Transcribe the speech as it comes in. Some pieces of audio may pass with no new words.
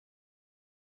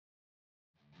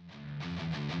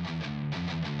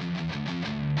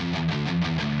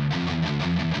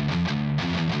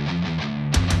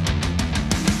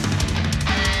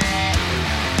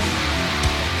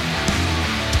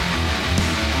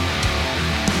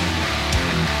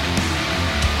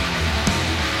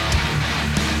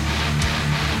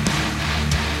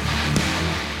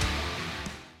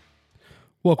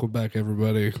Welcome back,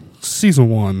 everybody. Season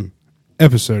 1,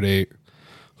 Episode 8,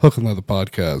 Hook and Leather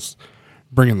Podcast,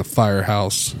 bringing the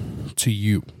firehouse to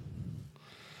you.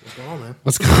 What's going on, man?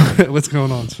 What's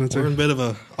going on, Spencer? We're in a bit of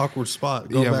an awkward spot.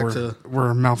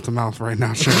 We're mouth to mouth right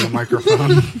now, sharing the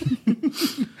microphone.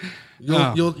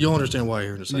 You'll understand why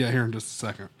here in a second. Yeah, here in just a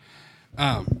second.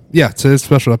 Today's a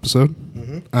special episode.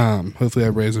 Hopefully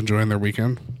everybody's enjoying their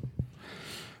weekend.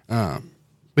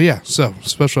 So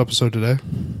special episode today.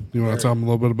 You want to tell them a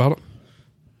little bit about it?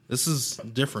 This is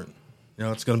different.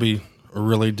 It's going to be a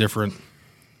really different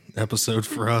episode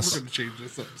for us. We're going to change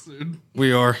this episode.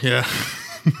 We are, yeah.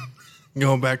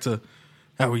 Going back to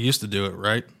how we used to do it,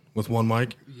 right? With one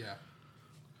mic. Yeah.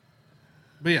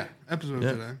 But yeah, episode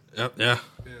today. Yep, yeah.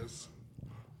 Is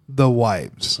The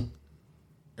Wives.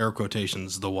 Air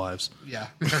quotations, the wives. Yeah.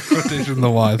 Air quotation,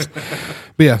 the wives.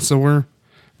 But yeah, so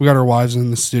we got our wives in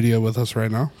the studio with us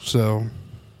right now. So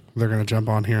they're going to jump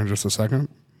on here in just a second.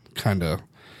 Kind of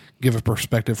give a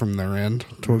perspective from their end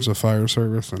towards the fire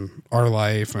service and our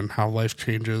life and how life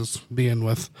changes being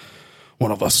with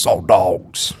one of us soul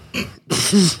dogs.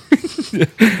 First,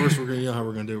 we're going to, how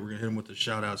we're going to do it. We're going to hit him with the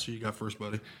shout out. So you got first,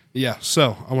 buddy. Yeah,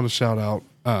 so I want to shout out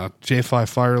J5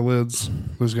 Fire Lids.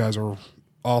 Those guys are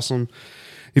awesome.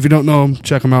 If you don't know them,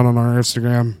 check them out on our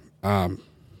Instagram.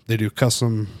 They do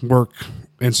custom work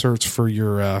inserts for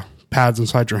your pads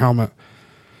inside your helmet.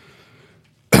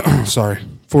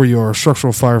 For your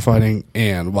structural firefighting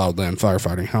and wildland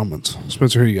firefighting helmets.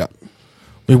 Spencer, who you got?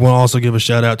 We want to also give a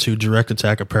shout out to Direct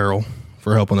Attack Apparel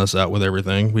for helping us out with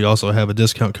everything. We also have a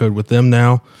discount code with them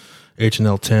now,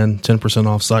 HNL10, 10%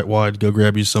 off site-wide. Go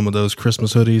grab you some of those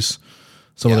Christmas hoodies,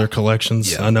 some of their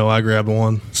collections. Yeah. I know I grabbed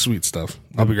one. Sweet stuff.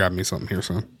 I'll be grabbing me something here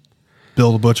soon.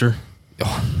 Bill the Butcher.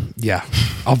 Oh, yeah,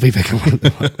 I'll be picking one.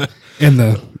 And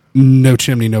the no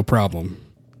chimney, no problem.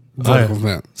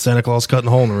 Event. Santa Claus cutting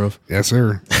a hole in the roof. Yes,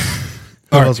 sir.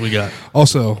 What else we got?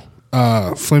 Also,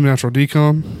 Flame Natural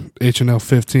Decom, HNL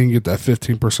 15, get that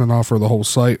 15% off for the whole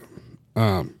site.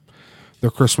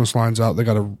 Their Christmas line's out. They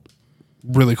got a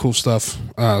really cool stuff.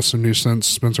 Some new scents.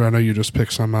 Spencer, I know you just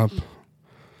picked some up.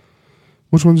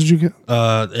 Which ones did you get?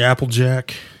 The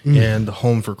Applejack and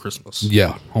Home for Christmas.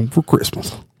 Yeah, Home for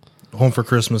Christmas. Home for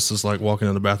Christmas is like walking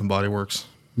into Bath and Body Works.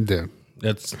 Yeah.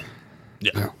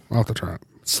 Yeah, I'll have to try it.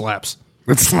 slaps.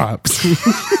 It slaps.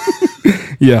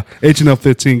 Yeah, HNL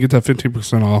 15, get that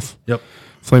 15% off. Yep.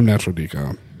 Flame Natural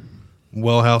Decom.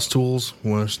 Wellhouse Tools.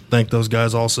 Want to thank those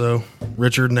guys also.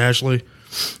 Richard and Ashley.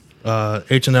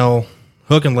 HNL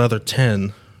Hook and Leather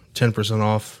 10%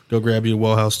 off. Go grab you a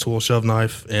Wellhouse tool shove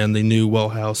knife and the new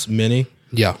Wellhouse Mini.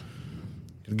 Yeah.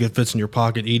 It fits in your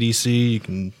pocket, EDC. You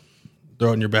can throw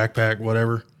it in your backpack,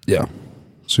 whatever. Yeah.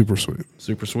 Super sweet.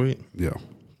 Super sweet. Yeah.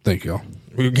 Thank y'all.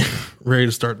 We ready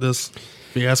to start this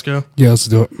fiasco? Yeah, let's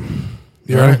do it.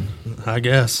 You ready? I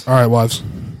guess. All right, wives.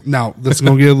 Now, this is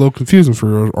going to get a little confusing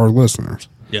for our listeners.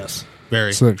 Yes.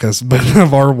 Very. So, because both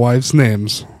of our wives'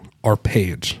 names are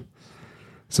Paige.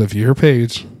 So if you hear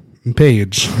Paige and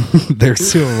Paige,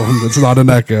 there's two of them. It's not an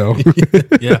echo.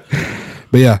 Yeah.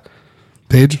 But yeah,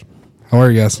 Paige, how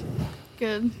are you guys?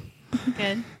 Good.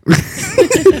 And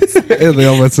they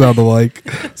all sound alike.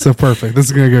 So perfect. This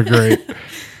is going to go great.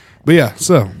 But yeah,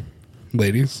 so,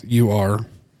 ladies, you are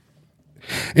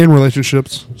in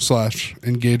relationships /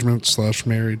 engagements /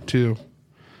 married to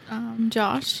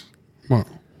Josh. what?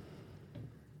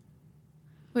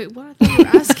 Wait, what? I thought you were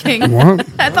asking. What?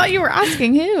 I thought you were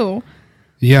asking who.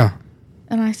 Yeah.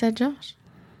 And I said Josh.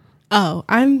 Oh,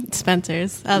 I'm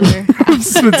Spencer's other half.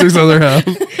 Spencer's other half.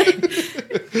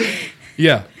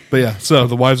 Yeah. But yeah, so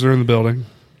the wives are in the building.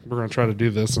 We're going to try to do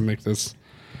this and make this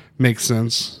make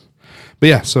sense. But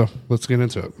yeah, so let's get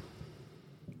into it.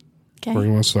 Okay. Where do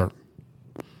you want to start?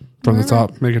 From the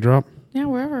top, make it drop? Yeah,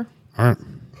 wherever. All right.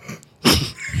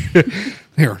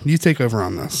 Here, you take over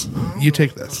on this. You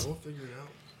take this. We'll figure it out.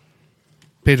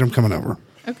 Paige, I'm coming over.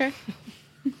 Okay.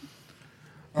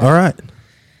 All right.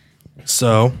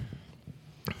 So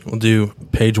we'll do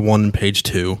page 1 and page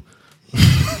 2.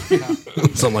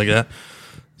 Something like that.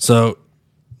 So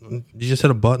you just hit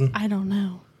a button? I don't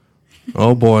know.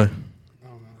 Oh boy.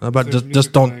 How about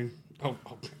just don't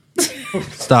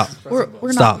stop.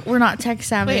 We're Stop. not. We're not tech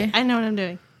savvy. Wait, I know what I'm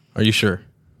doing. Are you sure?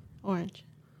 Orange.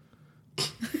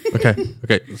 Okay.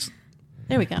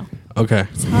 There we go. Okay.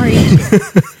 Sorry.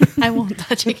 I won't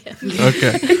touch again.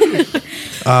 Okay.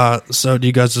 So do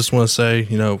you guys just want to say,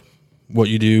 what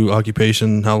you do,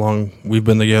 occupation, how long we've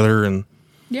been together and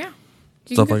Yeah.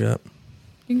 stuff like that?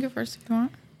 You can go first if you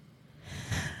want.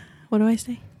 What do I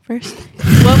say first?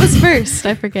 What was first?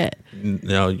 I forget.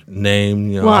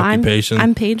 name, Well, occupation.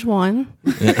 I'm page 1.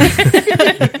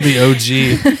 The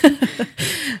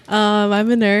OG.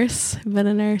 I'm a nurse. I've been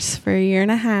a nurse for a year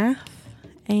and a half.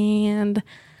 And,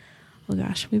 oh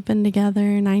gosh, we've been together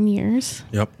 9 years.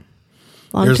 Yep.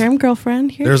 Long-term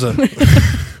girlfriend here. There's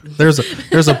a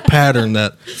there's a pattern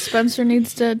that Spencer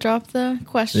needs to drop the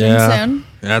question yeah soon.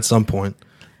 at some point.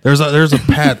 There's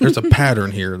a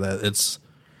pattern here that it's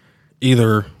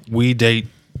either we date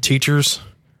teachers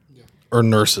or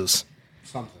nurses.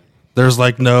 Something. There's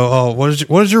like no, what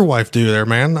does your wife do there,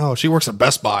 man? Oh, she works at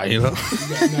Best Buy, you know.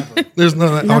 Never. There's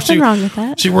no that. Nothing wrong with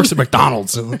that. She works at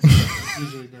McDonald's.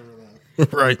 Usually never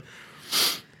that. Right.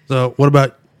 So what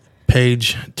about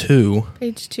page 2?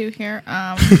 Page 2 here.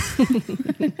 I'm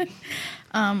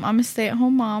a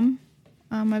stay-at-home mom.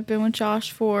 I've been with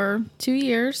Josh for 2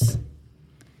 years.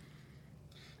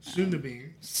 Soon to be.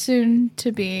 Soon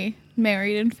to be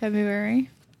married in February.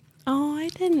 Oh, I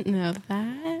didn't know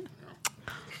that.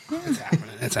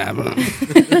 It's happening.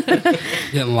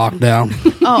 Getting locked down.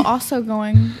 Oh, also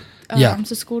going Yeah.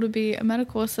 to school to be a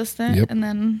medical assistant, Yep. and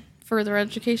then further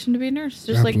education to be a nurse,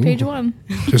 just like page Absolutely.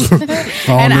 1. Just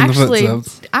following And in the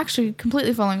footsteps. actually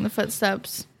completely following the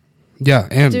footsteps. Yeah,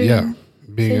 and doing yeah,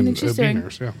 being same a thing she's being doing.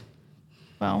 nurse, yeah.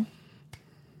 Well,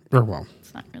 Or well,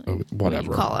 it's not really Oh, whatever.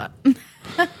 what you call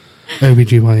it.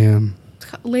 OBGYN. It's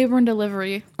called labor and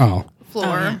delivery Oh, floor.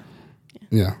 Oh, yeah.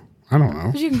 yeah. I don't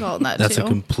know. But you can call it that That's too. a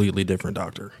completely different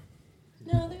doctor.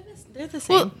 No, they're the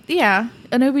same. Well, yeah,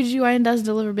 an OBGYN does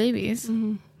deliver babies,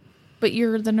 Mm-hmm. but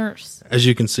you're the nurse. As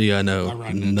you can see, I know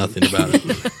nothing about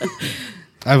it.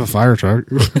 I have a fire truck.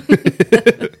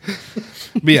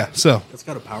 But yeah, so It's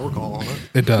got a power call on it.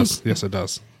 it does. Yes, it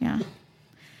does. Yeah.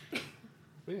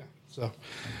 But yeah, so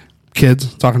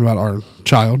kids, talking about our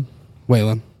child,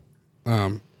 Waylon.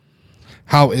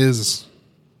 How is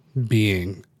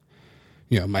being,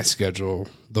 my schedule,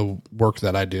 the work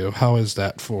that I do, how is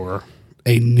that for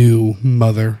a new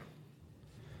mother?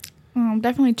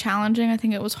 Definitely challenging. I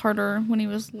think it was harder when he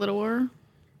was littler.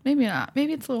 Maybe not.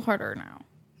 Maybe it's a little harder now.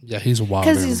 Yeah, he's a wild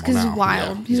Because animal he's now.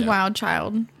 wild. Yeah, He's yeah. a wild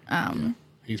child.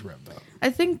 He's revved up. I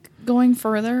think going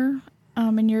further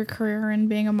in your career and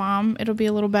being a mom, it'll be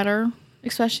a little better,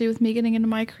 especially with me getting into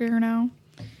my career now.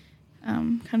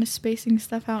 Kind of spacing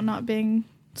stuff out, not being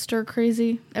stir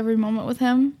crazy every moment with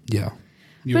him. Yeah.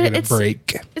 You But get a it's-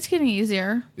 break. It's getting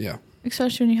easier, Yeah.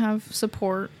 especially when you have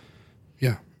support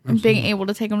Yeah. and being able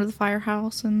to take him to the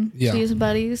firehouse and Yeah. see his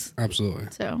buddies. Absolutely.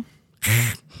 So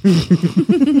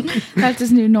that's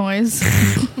his new noise.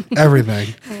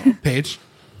 Everything. Page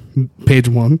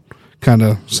 1, kind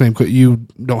of same. You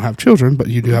don't have children, but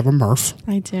you do have a Murph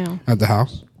I do. at the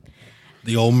house.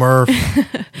 The old Murph.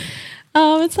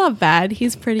 It's not bad.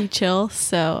 He's pretty chill.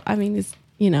 So, I mean, he's,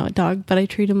 a dog, but I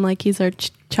treat him like he's our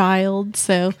child.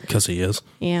 So, Because he is.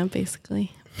 yeah,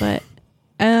 basically. But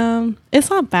it's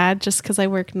not bad just because I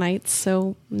work nights.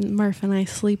 So, Murph and I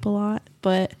sleep a lot.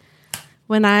 But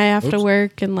when I have to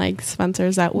work and like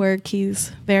Spencer's at work,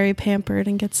 he's very pampered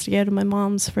and gets to go to my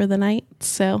mom's for the night.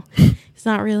 So, he's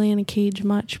not really in a cage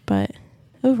much. But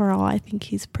overall, I think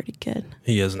he's pretty good.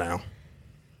 He is now.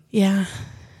 Yeah,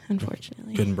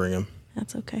 unfortunately. Couldn't bring him.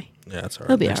 That's okay. Yeah, that's all right.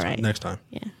 He'll be next all right. Next time.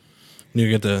 Yeah. You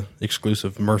get the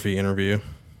exclusive Murphy interview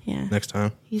Yeah. next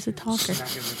time. He's a talker.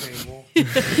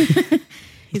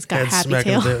 He's got Head happy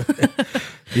smacking tail. the-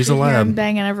 He's a Hear him lab.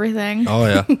 banging everything. Oh,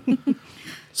 yeah.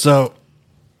 So,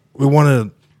 we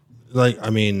want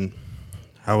to,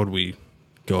 how would we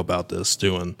go about this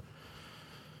doing?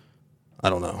 I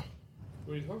don't know.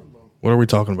 What are we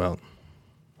talking about?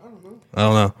 I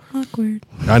don't know. Awkward.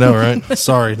 I know, right?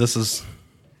 Sorry, this is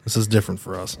different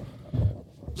for us.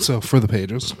 So for the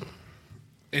pages.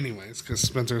 Anyways, because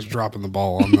Spencer's dropping the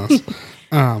ball on this.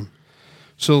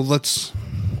 So let's.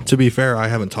 To be fair, I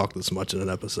haven't talked this much in an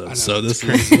episode, know, so it's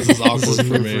this is awkward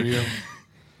for me. you.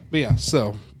 But yeah,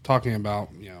 so talking about,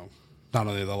 not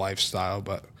only the lifestyle,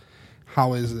 but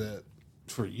how is it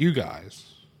for you guys?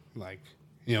 Like,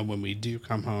 when we do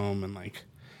come home and like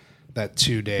that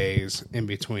 2 days in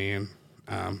between,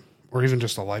 or even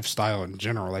just a lifestyle in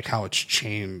general, like how it's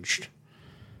changed,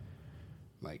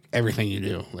 like everything you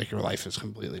do, like your life is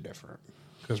completely different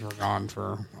because we're gone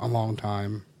for a long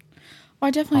time. Well,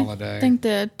 I definitely Holiday. think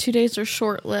the 2 days are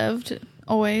short-lived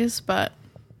always, but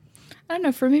I don't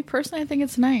know. For me personally, I think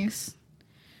it's nice.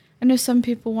 I know some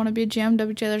people want to be jammed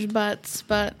up each other's butts,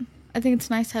 but I think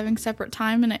it's nice having separate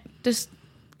time, and it just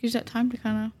gives you that time to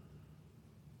kind of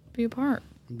be apart.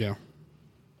 Yeah.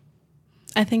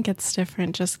 I think it's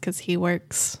different just because he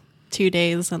works 2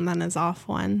 days and then is off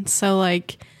one. So,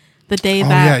 like, the day Oh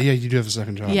that yeah, you do have a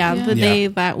second job. Yeah, Yeah. the Yeah. day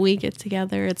that we get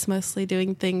together, it's mostly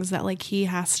doing things that like he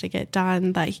has to get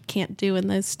done that he can't do in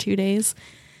those 2 days.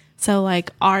 So like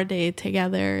our day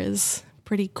together is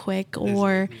pretty quick,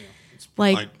 or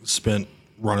like spent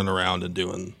running around and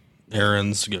doing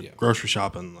errands, grocery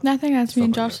shopping. I think that's me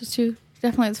and Stuff like Josh's too.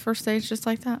 Definitely the first day is just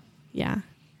like that. yeah.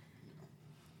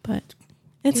 But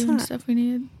it's Doing not, stuff we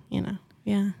need.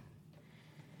 yeah.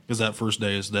 Because that first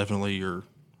day is definitely your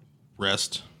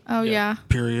rest Oh yeah.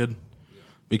 period.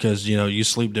 Because, you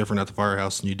sleep different at the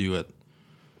firehouse than you do at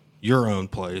your own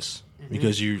place.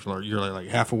 Because you're like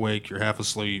half awake, you're half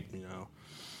asleep,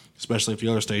 Especially if the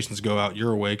other stations go out,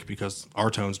 you're awake because our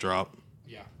tones drop.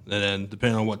 Yeah. And then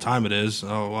depending on what time it is,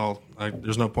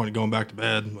 there's no point in going back to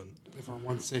bed. If our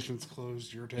one station's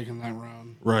closed, you're taking that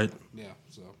round. Right. Yeah.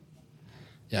 So.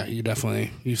 Yeah,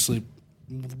 you sleep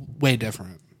way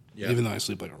different. Yeah. Even though I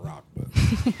sleep like a rock, but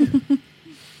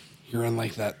you're in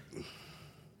like that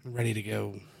ready to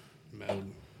go mode.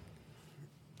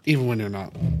 Even when you're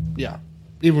not. Yeah.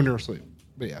 Even when you're asleep.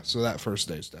 But yeah, so that first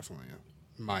day is definitely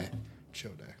my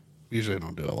chill day. Usually I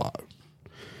don't do a lot.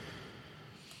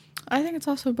 I think it's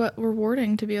also but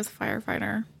rewarding to be with a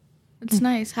firefighter. It's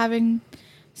nice having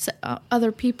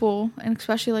other people, and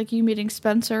especially like you meeting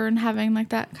Spencer and having like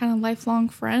that kind of lifelong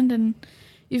friend, and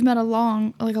you've met a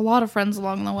lot of friends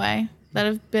along the way that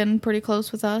have been pretty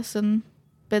close with us and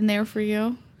been there for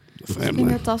you. The I think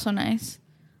family. that's also nice.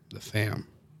 The fam.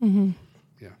 Mm-hmm.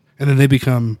 Yeah. And then they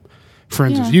become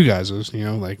friends Yeah. with you guys,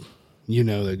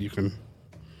 that you can,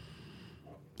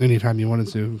 anytime you wanted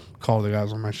to, call the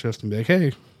guys on my shift and be like,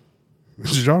 hey,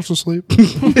 is Josh asleep?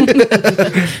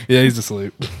 Yeah, he's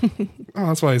asleep. Oh,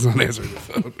 that's why he's not answering the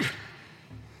phone.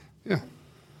 Yeah.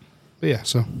 But yeah,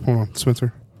 so hold on,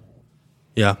 Spencer.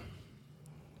 Yeah.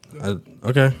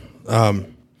 Okay.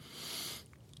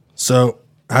 So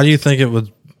how do you think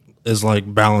is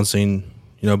like balancing,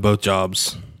 both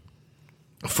jobs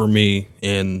for me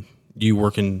and you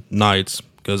working nights?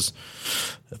 Because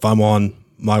if I'm on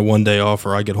my one day off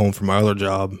or I get home from my other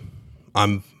job,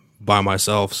 I'm by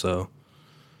myself. So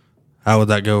how would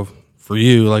that go for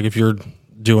you? Like if you're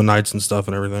doing nights and stuff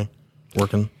and everything,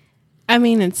 working? I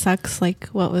mean, it sucks. Like,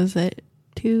 what was it?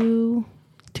 2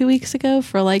 weeks ago,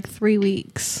 for like 3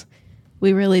 weeks,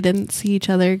 we really didn't see each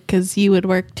other because you would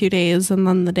work 2 days, and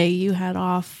then the day you had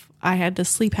off, I had to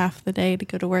sleep half the day to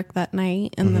go to work that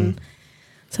night, and then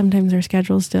sometimes our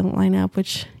schedules don't line up,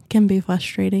 which can be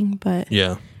frustrating, but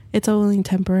Yeah. it's only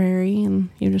temporary, and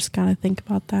you just gotta think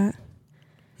about that.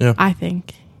 Yeah. I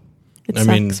think it I sucks,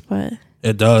 mean, but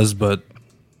It does, but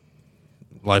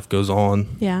life goes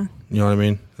on. yeah. You know what I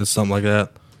mean? It's something like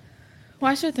that.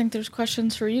 Well, I still think there's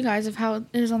questions for you guys of how it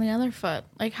is on the other foot.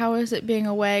 Like, how is it being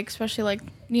away, especially like,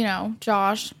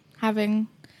 Josh having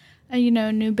a,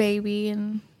 new baby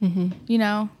and,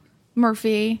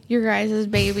 Murphy, your guys'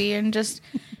 baby, and just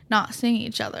not seeing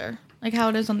each other. Like, how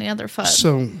it is on the other foot.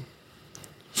 So,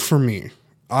 for me,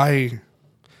 I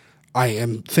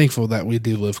am thankful that we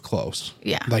do live close.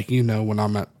 Yeah. Like, when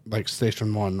I'm at like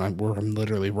Station 1, I'm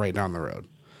literally right down the road.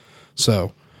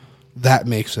 So that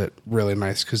makes it really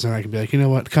nice because then I can be like, you know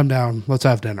what, come down, let's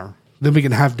have dinner. Then we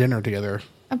can have dinner together.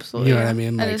 Absolutely. You know what yeah. I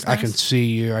mean? That Like is I can nice. see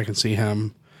you, I can see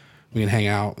him. We can hang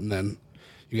out, and then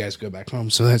you guys go back home.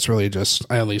 So that's really just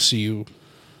I only see you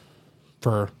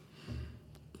for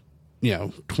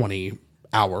 20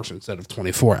 hours instead of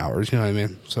 24 hours. You know what I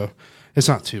mean? So it's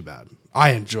not too bad.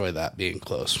 I enjoy that being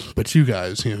close. But you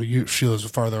guys, she lives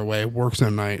farther away, works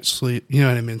at night, sleep. You know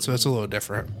what I mean? So it's a little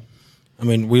different. I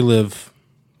mean, we live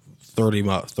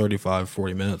 35,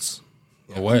 40 minutes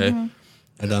away. And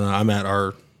then I'm at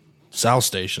our south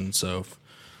station. So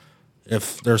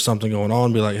if there's something going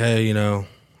on, be like, hey,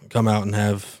 come out and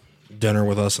have dinner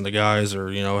with us and the guys,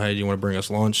 or, hey, do you want to bring us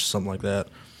lunch? Something like that.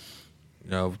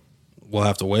 We'll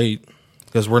have to wait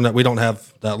because we don't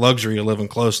have that luxury of living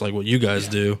close like what you guys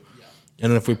do.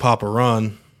 And then if we pop a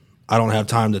run, I don't have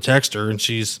time to text her, and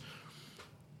she's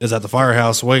is at the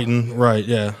firehouse waiting. Right?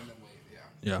 Yeah.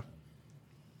 Yeah.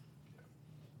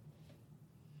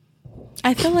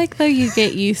 I feel like though you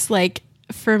get used, like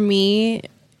for me,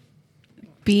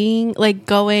 being like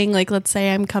going, like let's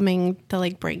say I'm coming to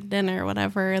like bring dinner or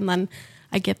whatever, and then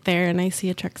I get there and I see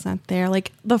a truck's not there.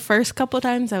 Like the first couple of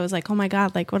times I was like, oh my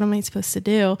God, like what am I supposed to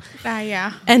do?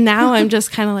 Yeah. And now I'm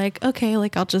just kind of like, okay,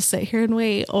 like I'll just sit here and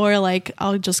wait, or like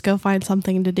I'll just go find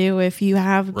something to do. If you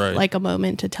have Right. like a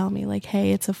moment to tell me like,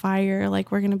 hey, it's a fire,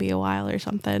 like we're going to be a while or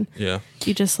something. Yeah.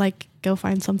 You just like go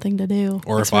find something to do.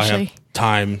 Or if I especially- have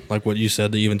time, like what you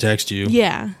said, to even text you.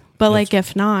 Yeah. But like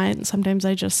if not, sometimes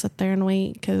I just sit there and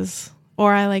wait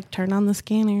Or I like turn on the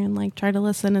scanner and like try to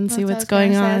listen and see That's what's what I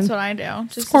was going gonna say. on. That's what I do.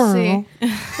 Just Squirrel. to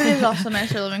see. But it is also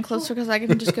nicer living closer because I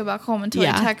can just go back home until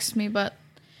Yeah. he texts me. But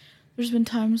there's been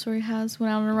times where he has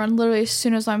went out on a run literally as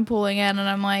soon as I'm pulling in, and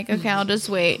I'm like, okay, I'll just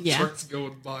wait. Yeah. Truck's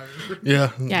going by. Yeah,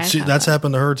 Yeah, I've had that's that.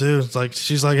 happened to her too. It's like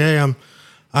she's like, "Hey,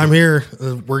 I'm here.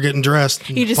 We're getting dressed.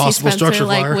 You just see Possible Spencer structure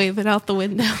like fire. waving out the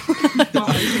window.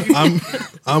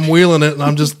 I'm wheeling it, and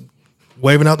I'm just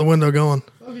waving out the window, going,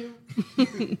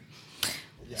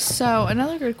 So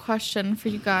another good question for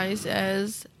you guys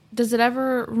is, does it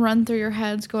ever run through your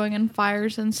heads going in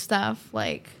fires and stuff?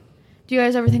 Like, do you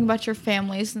guys ever think about your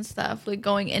families and stuff, like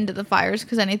going into the fires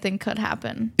because anything could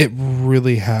happen? It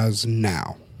really has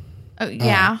now. Oh,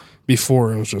 yeah.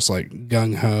 Before it was just like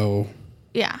gung ho,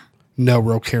 Yeah. no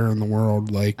real care in the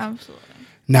world. Like Absolutely.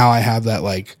 now I have that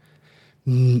like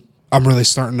I'm really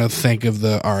starting to think of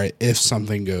all right, if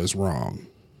something goes wrong,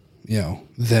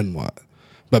 then what?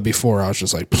 But before I was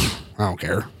just like, I don't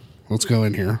care. Let's go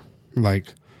in here.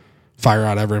 Like fire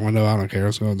out every window. I don't care.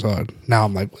 Let's go inside. Now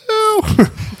I'm like, well,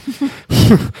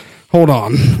 hold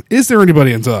on. Is there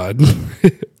anybody inside?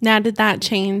 Now, did that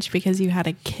change because you had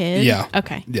a kid? Yeah.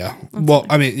 Okay. Yeah. Well,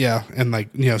 I mean, yeah. And like,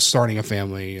 starting a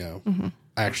family,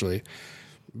 actually,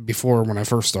 before when I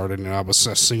first started, I was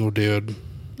a single dude.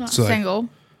 Not So, like, single.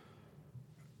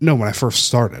 No, when I first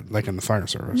started, like in the fire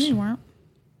service. You weren't.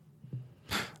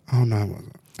 Oh, no, I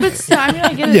wasn't. But still, I mean,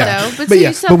 I get it Yeah. though. But But so yeah,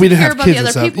 you still but have we to didn't care have about the kids and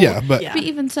other stuff. people. Yeah, but- But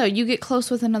even so, you get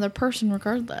close with another person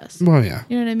regardless. Well, yeah.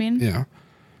 You know what I mean? Yeah.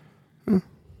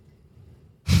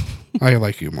 I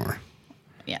like you more.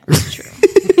 Yeah, that's true.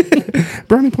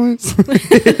 Brownie points.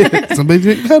 Somebody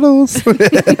drink cuddles. I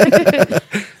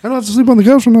don't have to sleep on the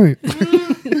couch tonight.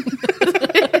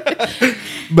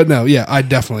 But no, yeah,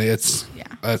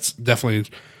 it's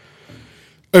definitely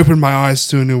opened my eyes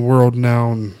to a new world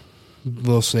now and a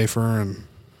little safer and,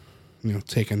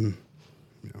 taking,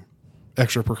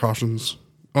 extra precautions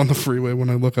on the freeway when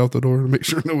I look out the door to make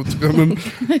sure no one's coming.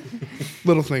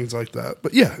 Little things like that.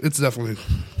 But yeah, it's definitely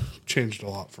changed a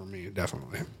lot for me,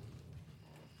 definitely.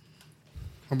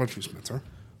 How about you, Spencer?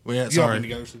 "Well, yeah, You all been sorry,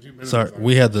 together since you've been in sorry, the fire.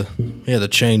 we had to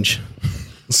change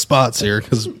spots here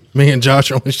because me and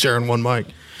Josh are only sharing one mic."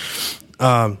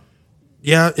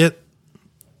 Yeah,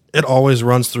 it always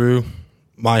runs through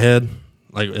my head.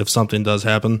 Like if something does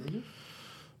happen,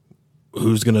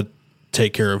 who's gonna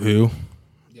take care of who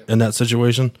in that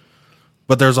situation?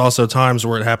 But there's also times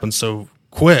where it happens so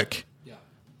quick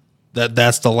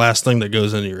that's the last thing that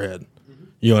goes into your head.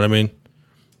 You know what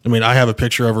I mean? I have a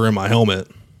picture of her in my helmet.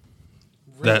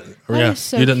 That Yeah, is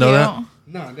so you didn't know that? cute.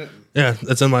 No, I didn't. Yeah,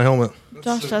 it's in my helmet.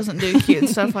 Josh doesn't do cute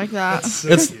stuff like that.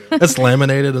 It's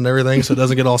laminated and everything, so it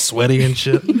doesn't get all sweaty and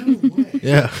shit.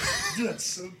 Yeah, That's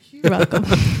so cute. You're welcome.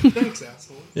 Thanks,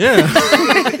 asshole.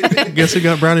 yeah. Guess who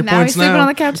got brownie Now points he's sleeping now? on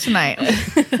the couch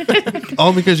tonight.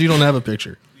 All because you don't have a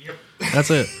picture.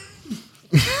 That's it.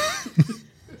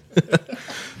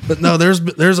 But no,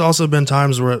 there's also been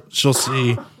times where she'll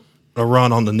see a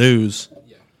run on the news,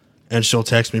 and she'll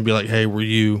text me and be like, "Hey, were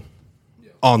you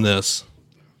on this?"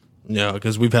 Yeah,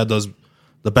 because we've had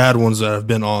the bad ones that have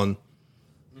been on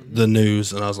the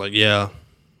news, and I was like, "Yeah,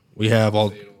 we have.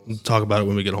 I'll talk about it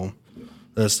when we get home."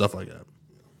 There's stuff like that.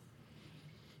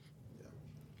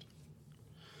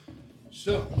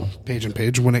 So, Paige and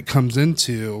Paige, when it comes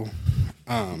into,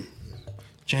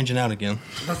 Changing out again.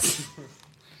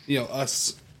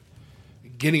 us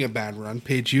getting a bad run,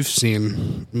 Paige, you've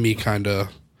seen me kind of,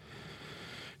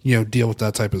 deal with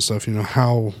that type of stuff.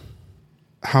 How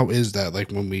is that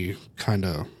like when we kind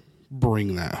of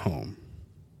bring that home,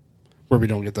 where we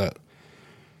don't get that?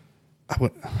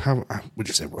 How would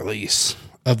you say release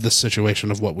of the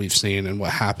situation of what we've seen and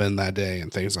what happened that day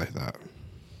and things like that?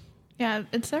 Yeah,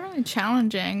 it's definitely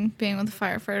challenging being with a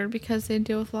firefighter because they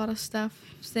deal with a lot of stuff,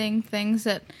 seeing things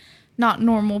that not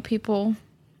normal people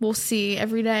will see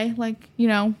every day. Like,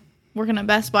 working at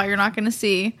Best Buy, you're not going to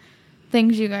see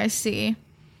things you guys see.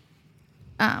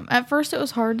 At first, it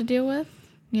was hard to deal with.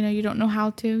 You don't know how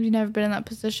to. You've never been in that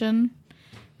position.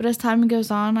 But as time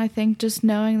goes on, I think just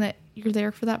knowing that you're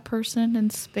there for that person in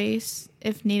space,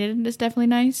 if needed, is definitely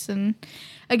nice. And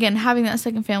again, having that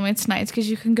second family, it's nice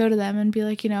because you can go to them and be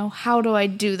like, how do I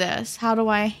do this? How do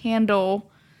I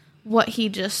handle what he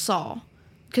just saw?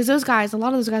 Because a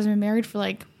lot of those guys have been married for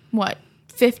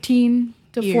 15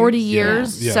 to 40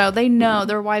 years. Yeah. So they know,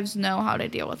 their wives know how to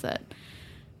deal with it.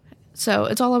 So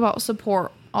it's all about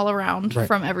support all around Right.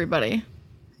 from everybody.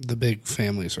 The big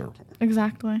family circle.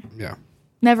 Exactly. Yeah.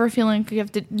 Never feeling like you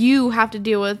have to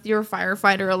deal with your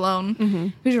firefighter alone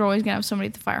because you're always going to have somebody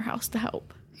at the firehouse to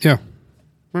help. Yeah.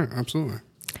 Right. Absolutely.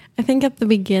 I think at the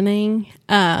beginning,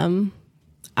 I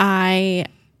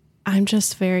I'm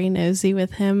just very nosy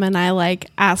with him, and I like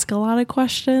ask a lot of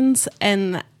questions.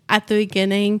 And at the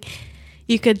beginning,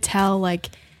 you could tell like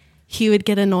he would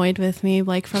get annoyed with me,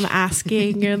 like from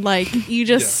asking, and like you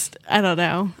just, I don't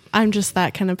know. I'm just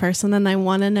that kind of person, and I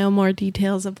want to know more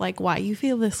details of like why you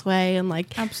feel this way, and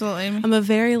like Absolutely. I'm a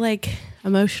very like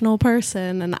emotional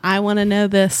person, and I want to know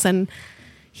this, and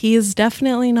he is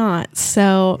definitely not.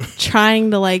 So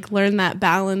trying to like learn that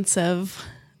balance of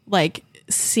like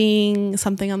seeing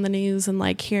something on the news and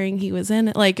like hearing he was in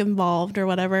it, like involved or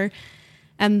whatever,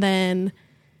 and then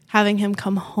having him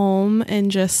come home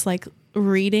and just like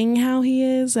reading how he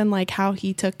is and like how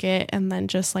he took it, and then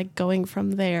just like going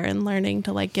from there and learning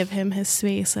to like give him his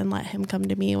space and let him come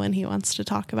to me when he wants to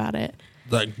talk about it.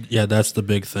 Like, yeah, that's the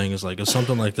big thing. Is like if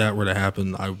something like that were to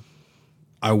happen,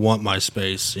 I want my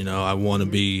space. You know, I want to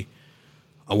be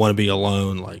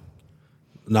alone. Like,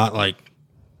 not like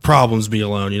problems be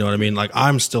alone. You know what I mean? Like,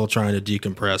 I'm still trying to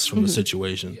decompress from the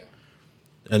situation,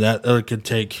 and that could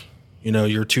take, you know,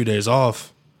 your 2 days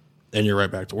off, and you're right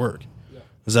back to work.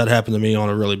 Because that happened to me on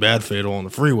a really bad fatal on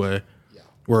the freeway,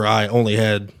 where I only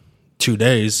had 2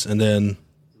 days and then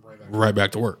right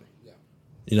back to work.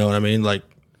 You know what I mean? Like,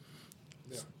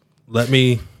 let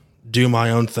me do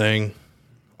my own thing.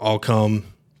 I'll come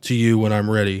to you when I'm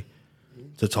ready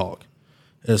to talk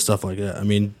and stuff like that. I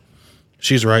mean,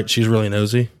 she's right. She's really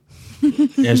nosy,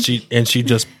 and she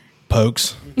just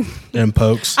pokes and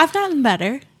pokes. I've gotten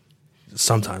better.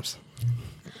 Sometimes.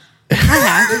 I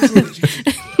have.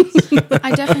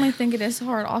 I definitely think it is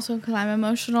hard also because I'm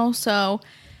emotional. So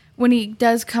when he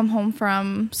does come home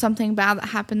from something bad that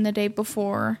happened the day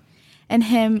before, and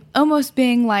him almost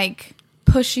being like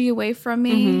pushy away from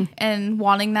me and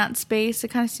wanting that space, it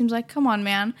kind of seems like, come on,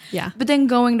 man. Yeah. But then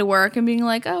going to work and being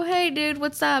like, oh, hey, dude,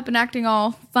 what's up? And acting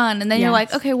all fun. And then you're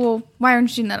like, okay, well, why aren't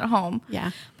you doing that at home?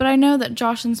 Yeah. But I know that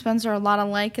Josh and Spencer are a lot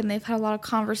alike, and they've had a lot of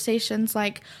conversations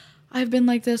like, I've been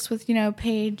like this with, you know,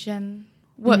 Paige, and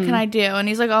what can I do? And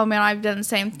he's like, oh, man, I've done the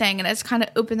same thing. And it's kind of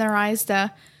opened their eyes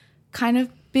to kind of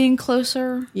being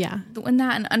closer in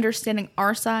that and understanding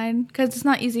our side, because it's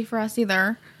not easy for us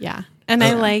either. Yeah. And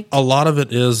I like A lot of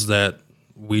it is that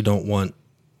we don't want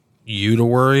you to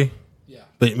worry. Yeah.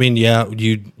 But I mean, yeah,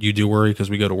 you do worry because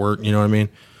we go to work, you know what I mean?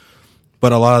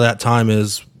 But a lot of that time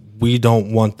is we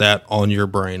don't want that on your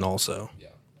brain also. Yeah.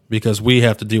 Because we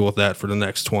have to deal with that for the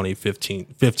next 20,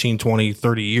 20,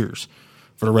 30 years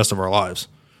for the rest of our lives.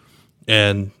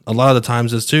 And a lot of the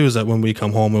times is too is that when we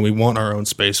come home and we want our own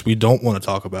space, we don't want to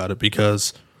talk about it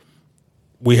because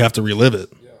we have to relive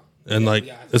it. And like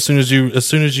as soon as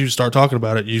you start talking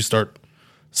about it, you start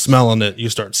smelling it, you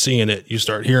start seeing it, you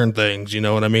start hearing things. You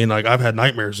know what I mean? Like I've had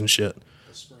nightmares and shit.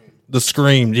 The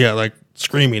scream, yeah, like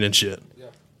screaming and shit.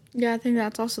 Yeah, I think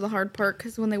that's also the hard part,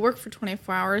 because when they work for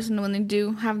 24 hours and when they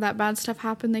do have that bad stuff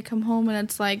happen, they come home and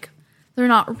it's like they're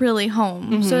not really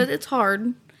home. So it's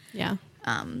hard. yeah.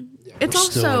 It's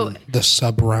Still also in the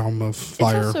sub realm of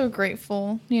fire. It's also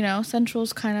grateful. You know,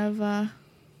 Central's kind of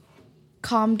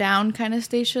calm down kind of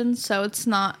station, so it's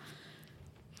not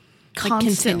Like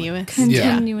continuous.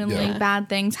 continually Yeah. bad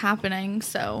things happening.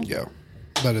 So Yeah,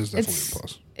 that is definitely a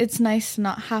plus. it's nice to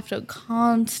not have to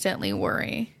constantly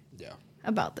worry Yeah.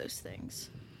 about those things.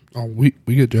 Oh, we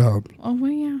get job. Oh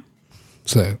well, yeah.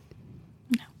 Say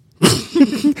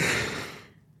No.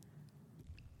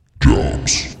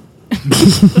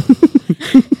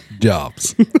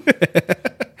 jobs.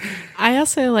 I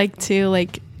also like to,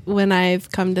 like, when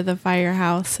I've come to the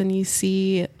firehouse and you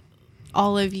see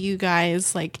all of you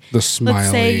guys, like, The smiley.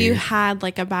 let's say you had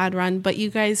like a bad run, but you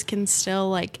guys can still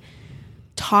like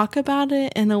talk about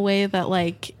it in a way that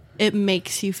like it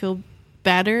makes you feel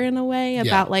better in a way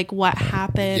about like what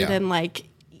happened Yeah. and like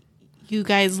you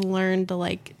guys learn to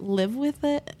like live with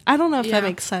it. I don't know if that Yeah.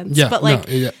 makes sense, Yeah, but like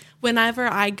no, yeah. whenever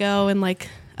I go and like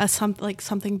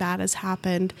something bad has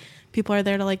happened, people are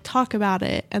there to like talk about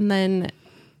it, and then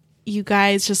you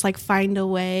guys just like find a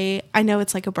way. I know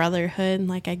it's like a brotherhood and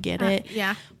like I get it.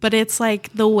 Yeah. But it's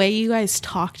like the way you guys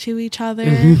talk to each other.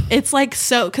 Mm-hmm. It's like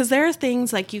so, because there are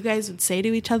things like you guys would say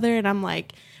to each other and I'm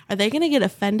like, are they going to get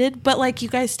offended? But like you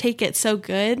guys take it so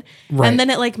good. Right. And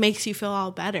then it like makes you feel all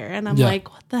better. And I'm Yeah.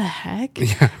 like, what the heck?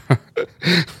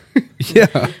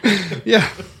 Yeah. Yeah.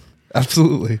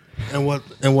 Absolutely.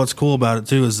 And what's cool about it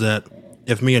too is that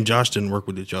if me and Josh didn't work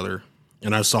with each other,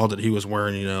 and I saw that he was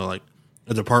wearing, you know, like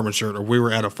a department shirt, or we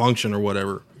were at a function or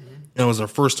whatever, and it was our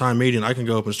first time meeting, I can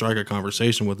go up and strike a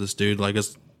conversation with this dude. Like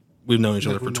we've known each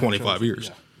other for 25 years.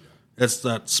 It's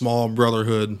that small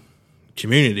brotherhood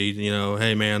community. You know,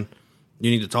 hey man,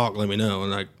 you need to talk. Let me know,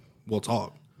 and like we'll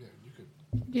talk.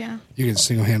 Yeah. You can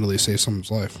single handedly save someone's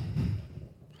life.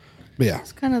 But yeah,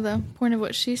 It's kind of the point of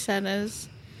what she said is,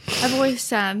 I've always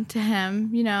said to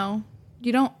him, you know,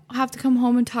 you don't have to come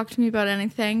home and talk to me about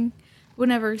anything. Would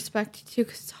never expect you to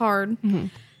because it's hard.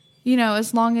 You know,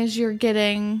 as long as you're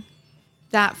getting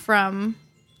that from,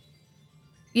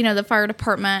 you know, the fire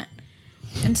department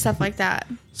and stuff like that.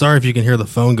 Sorry if you can hear the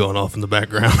phone going off in the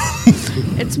background.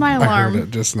 It's my I alarm. heard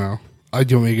it just now. Do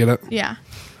you want me to get it? Yeah.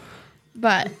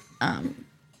 But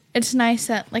it's nice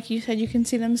that, like you said, you can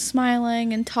see them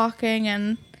smiling and talking,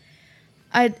 and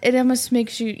it almost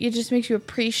makes you, it just makes you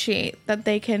appreciate that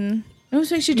they can, it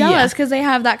almost makes you jealous because they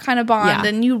have that kind of bond,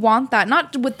 and you want that,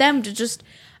 not with them, to just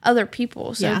other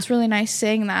people. So it's really nice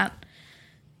seeing that,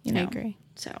 you know. I agree.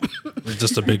 So, It's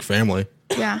just a big family,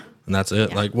 yeah. and that's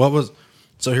it. Like, what was...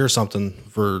 So here's something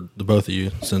for the both of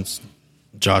you, since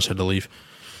Josh had to leave.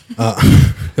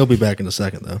 He'll be back in a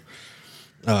second,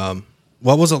 though.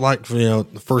 What was it like, you know,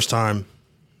 the first time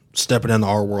stepping into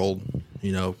our world,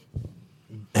 you know,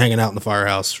 hanging out in the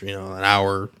firehouse, you know, an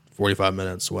hour, 45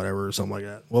 minutes, whatever, something like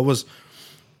that? What was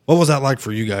that like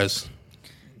for you guys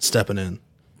stepping in?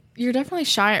 You're definitely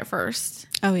shy at first.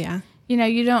 Oh, yeah. You know,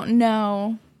 you don't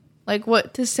know, like,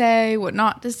 what to say, what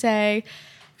not to say.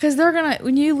 Because they're going to,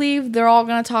 when you leave, they're all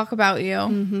going to talk about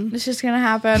you. It's just going to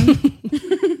happen.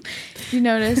 You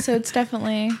notice. So it's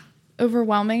definitely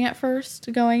overwhelming at first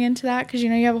going into that. Because, you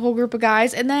know, you have a whole group of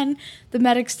guys. And then the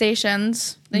medic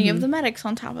stations. Then you have the medics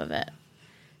on top of it.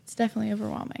 It's definitely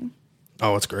overwhelming.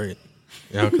 Oh, it's great.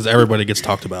 You know, because everybody gets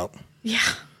talked about. Yeah.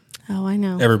 Oh, I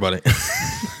know. Everybody.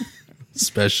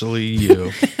 Especially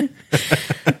you.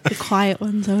 The quiet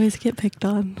ones always get picked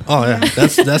on. Oh yeah,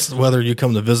 that's whether you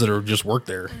come to visit or just work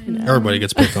there. Everybody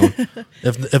gets picked on.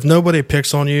 If nobody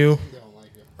picks on you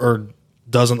or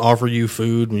doesn't offer you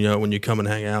food, you know, when you come and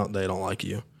hang out, they don't like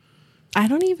you. I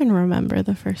don't even remember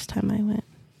the first time I went.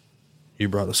 You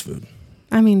brought us food.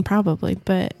 I mean, probably,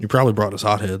 but You probably brought us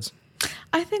hotheads.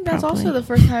 I think that's Probably. also the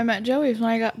first time I met Joey, when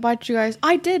I bought you guys.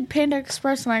 I did Panda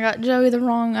Express, and I got Joey the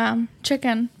wrong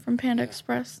chicken from Panda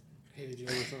Express.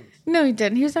 No, he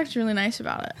didn't. He was actually really nice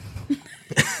about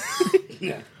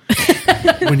it.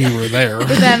 When you were there.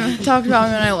 But then talked about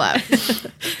me when I left.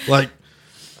 Like,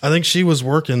 I think she was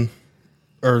working,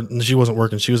 or she wasn't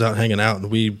working. She was out hanging out, and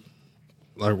we're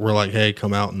like, hey,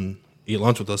 come out and eat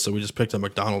lunch with us. So we just picked up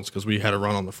McDonald's because we had to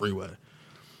run on the freeway.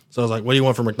 So I was like, what do you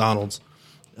want for McDonald's?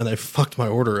 And they fucked my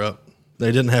order up. They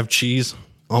didn't have cheese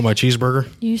on my cheeseburger.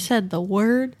 you said the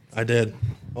word. I did.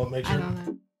 Oh, make sure. I don't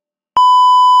know.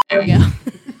 There we go.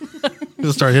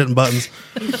 Just start hitting buttons.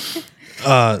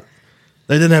 They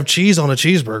didn't have cheese on a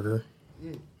cheeseburger.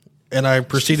 And I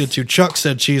proceeded to chuck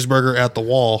said cheeseburger at the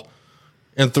wall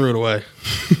and threw it away.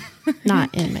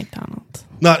 Not in McDonald's.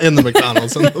 Not in the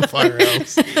McDonald's, in the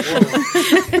firehouse.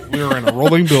 We were in a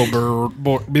rolling billboard.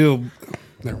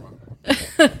 Never mind.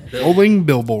 Rolling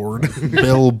billboard.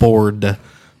 Billboard.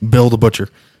 Bill the Butcher.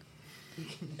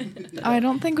 I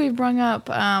don't think we've brung up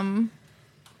And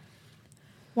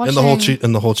watching,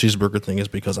 the whole cheeseburger thing is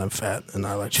because I'm fat and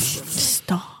I like cheeseburgers.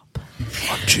 Stop.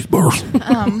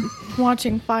 Cheeseburgers.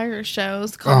 watching fire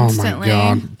shows Oh my constantly.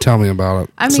 God. Tell me about it.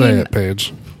 I Say mean- it,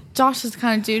 Paige. Josh is the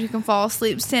kind of dude who can fall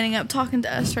asleep standing up talking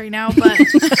to us right now, but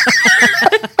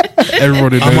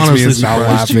Everybody I'm knows me honestly is now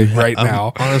surprised. laughing right I'm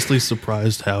now. honestly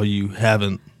surprised how you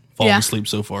haven't fallen Yeah. asleep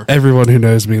so far. Everyone who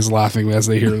knows me is laughing as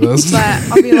they hear this. but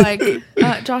I'll be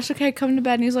like, Josh, okay, come to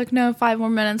bed. And he's like, no, 5 more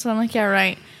minutes. And I'm like, yeah,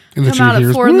 right. And then Come out she at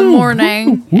hears, 4 in the "Woo, morning,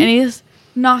 woo, woo." and he's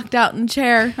knocked out in the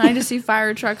chair. And I just see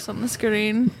fire trucks on the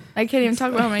screen. I can't even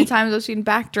talk about how many times I've seen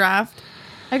Backdraft.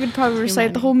 I could probably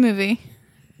recite the whole movie.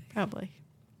 Probably.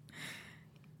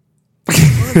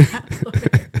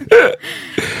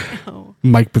 Oh.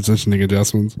 Mic positioning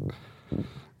adjustments.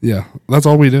 Yeah, that's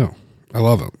all we do. I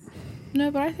love it.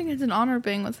 No, but I think it's an honor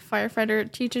being with a firefighter.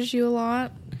 It teaches you a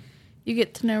lot. You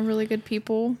get to know really good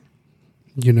people.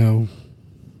 You know,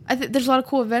 I think there's a lot of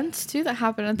cool events too that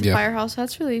happen at the Yeah. firehouse.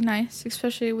 That's really nice,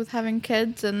 especially with having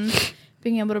kids and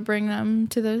being able to bring them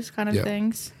to those kind of Yeah.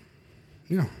 things.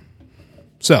 yeah.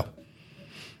 So,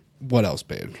 what else,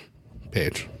 Paige?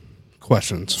 Paige,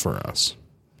 questions for us.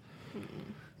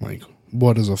 Like,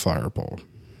 what is a fire pole?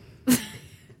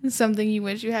 Something you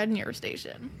wish you had in your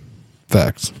station.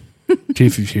 Facts.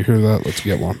 Chief, if you hear that, let's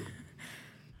get one.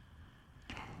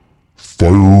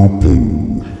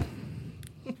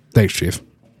 Thanks, Chief.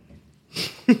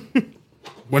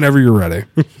 Whenever you're ready.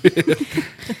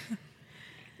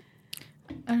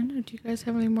 I don't know. Do you guys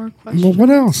have any more questions? Well, what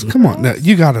else? Come on. Now,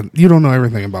 you don't know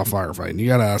everything about firefighting. You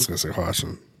gotta ask us a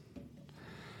question.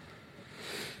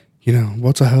 You know,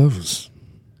 what's a hose?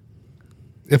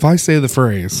 If I say the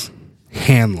phrase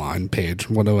hand line, Paige,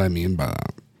 what do I mean by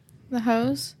that? The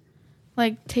hose?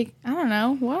 Like take, I don't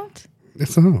know, what?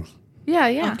 It's a hose.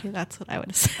 Yeah. Okay, that's what I would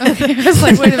have said. Okay. I was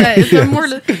like, wait a minute. Is there more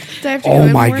to, do I have to go Oh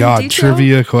in my more in god, detail?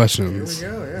 trivia questions.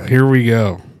 Here we go, yeah. Here we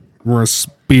go. We're going to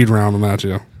speed round them at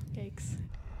you. Yikes.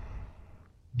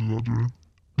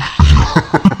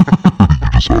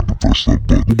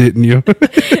 Didn't you?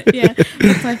 Yeah,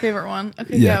 that's my favorite one.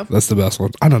 Okay, Yeah, go. that's the best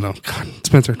one. I don't know. God,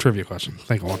 Spencer, trivia question.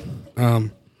 Think of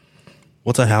one.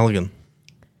 What's a Halligan?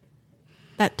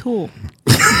 That tool.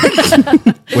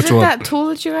 Which Isn't one? that tool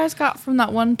that you guys got from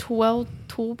that one tool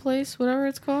place, whatever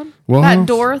it's called? Well, that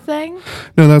door thing?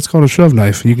 No, that's called a shove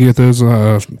knife. You can get those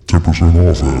 10%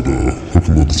 off at Hook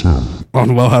and Leather 10. on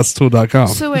wellhousetool.com.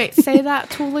 So wait, say that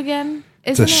tool again.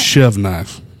 It's a Isn't it? shove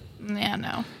knife. Yeah,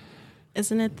 no.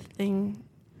 Isn't it the thing?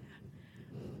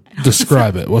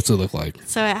 Describe it. What's it look like?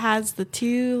 So it has the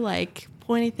two like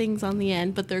pointy things on the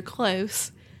end, but they're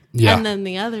close. Yeah. And then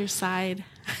the other side,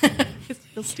 it's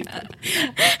so stupid.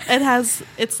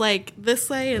 It's like this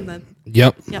way and then,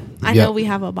 Yep. yep. I Yep. know we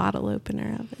have a bottle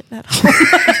opener of it at home.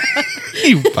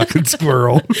 You fucking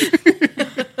squirrel.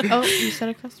 Oh, you said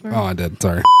a customer. Oh, I did.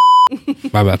 Sorry.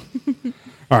 My bad.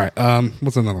 All right.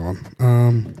 What's another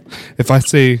one? If I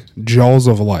say jaws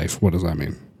of life, what does that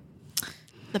mean?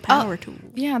 The power tool.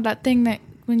 Yeah, that thing that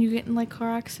when you get in like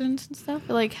car accidents and stuff,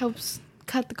 it like helps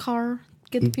cut the car,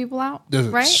 get the people out. Does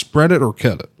it right? spread it or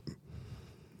cut it?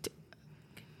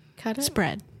 Cut it?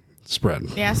 Spread. Spread.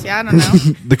 Yeah, see, I don't know.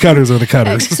 The cutters are the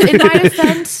cutters. In my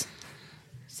defense,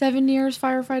 7 years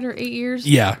firefighter, 8 years.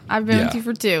 Yeah. I've been Yeah. with you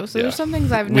for 2. So Yeah. there's some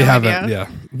things I have no We idea. haven't. Yeah.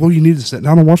 Well, you need to sit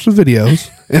down and watch the videos,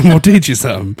 and we'll teach you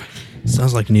something.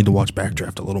 Sounds like you need to watch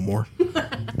Backdraft a little more.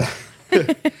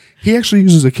 He actually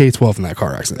uses a K-12 in that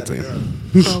car accident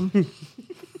scene.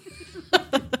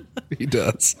 He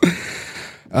does.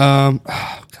 Oh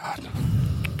God.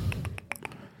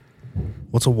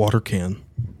 What's a water can?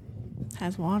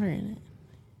 Has water in it.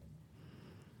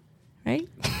 Right?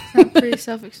 Isn't that pretty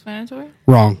self-explanatory?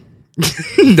 Wrong.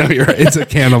 No, you're right. It's a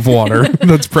can of water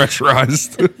that's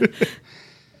pressurized.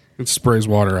 It sprays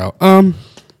water out. Do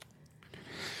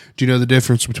you know the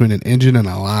difference between an engine and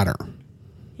a ladder?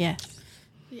 Yes.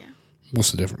 Yeah.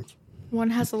 What's the difference?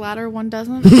 One has a ladder, one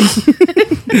doesn't.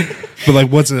 But like,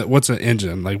 what's an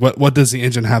engine? Like, what does the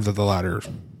engine have that the ladder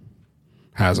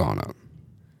has on it?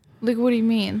 Like, what do you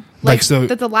mean? Like, so-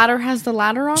 that the ladder has the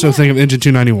ladder on So it? think of engine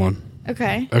 291.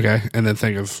 Okay. Okay, and then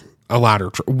think of a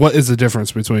ladder. What is the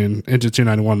difference between engine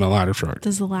 291 and a ladder truck?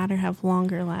 Does the ladder have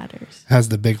longer ladders? Has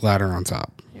the big ladder on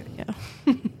top. There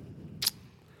we go.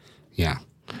 Yeah.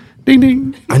 Ding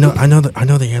ding. I know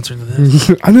the answer to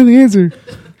this. I know the answer.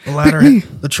 The ladder,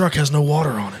 the truck has no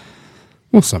water on it.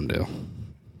 Well, some do.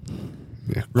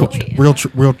 Yeah.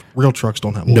 Real trucks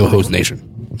don't have water. No hose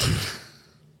nation.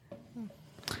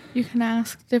 You can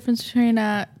ask the difference between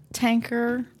a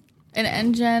tanker, an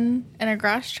engine, and a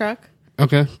grass truck.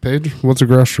 Okay, Paige. What's a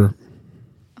grass truck?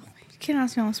 You can't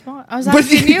ask me on the spot. I was But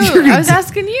asking you. you're gonna I was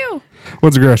asking you.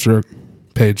 What's a grass truck?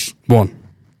 Page 1.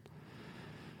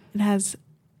 It has.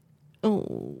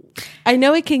 Oh, I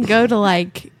know it can go to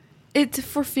like. It's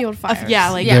for field fires. yeah,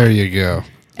 like- There you go.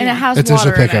 And it has It's just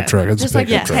water a pickup in it. truck. It's just a like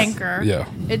a pickup truck. tanker. Yeah.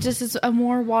 It just is a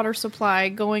more water supply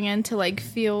going into like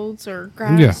fields or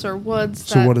grass or woods.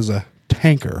 So what is a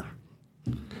tanker?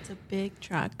 It's a big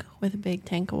truck with a big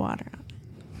tank of water on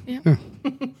it. Yep.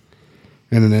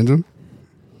 And an engine?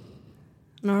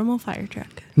 Normal fire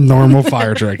truck. Normal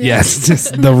fire truck. Yes,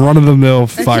 just the run-of-the-mill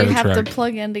That fire you have truck. to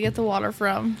plug in to get the water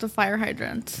from the fire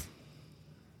hydrants.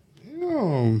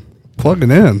 Oh, plug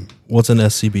it in. What's an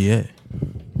SCBA?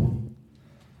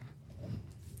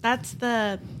 That's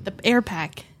the air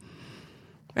pack,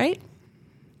 right?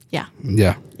 Yeah,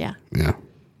 Yeah. yeah. Yeah.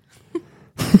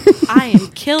 I am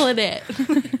killing it.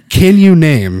 Can you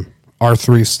name our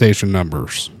 3 station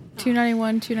numbers?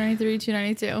 291, 293,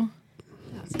 292.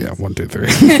 Yeah, 1, 2, 3.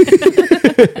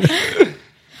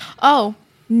 Oh,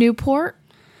 Newport,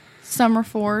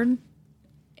 Summerford,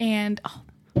 and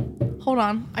hold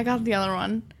on, I got the other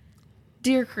one.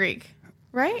 Deer Creek,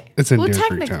 right? It's in well, Deer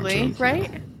Creek technically, Township, so-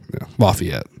 right? Yeah.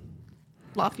 Lafayette.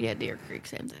 Lafayette, Deer Creek,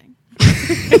 same thing.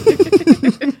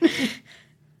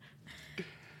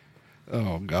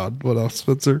 Oh, God. What else,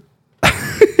 Spencer?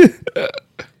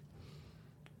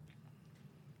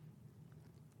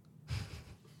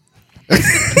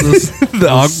 The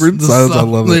awkward silence. I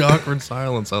love The it. awkward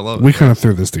silence. I love it. We kind of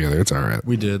threw this together. It's all right.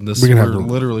 We did. This We can have we're a-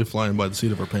 literally flying by the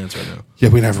seat of our pants right now. Yeah,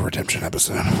 we can have a redemption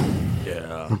episode.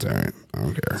 Yeah. It's all right. I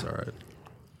don't care. It's all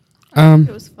right.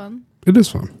 It was fun. It is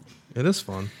fun. It is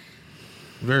fun.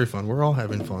 Very fun. We're all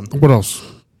having fun. What else?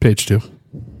 Page 2.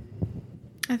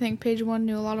 I think page 1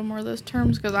 knew a lot of more of those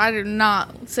terms because I did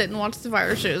not sit and watch the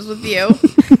fire shows with you.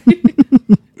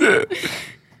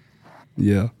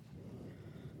 Yeah.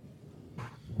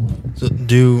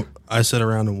 So I sit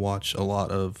around and watch a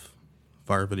lot of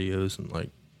fire videos and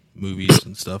like movies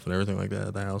and stuff and everything like that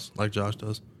at the house, like Josh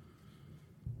does?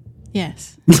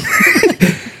 Yes.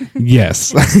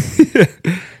 Yes.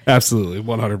 Absolutely.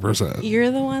 100%.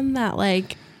 You're the one that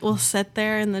like will sit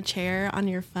there in the chair on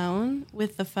your phone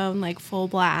with the phone like full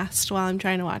blast while I'm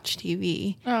trying to watch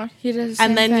TV. Oh, he does. The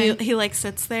And same then thing. he like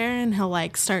sits there and he'll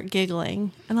like start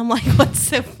giggling. And I'm like, what's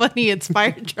so funny? It's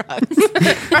fire trucks.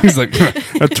 He's like,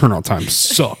 that turnout time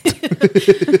sucked.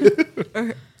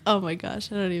 Or, oh my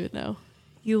gosh, I don't even know.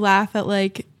 You laugh at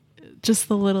like just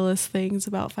the littlest things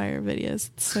about fire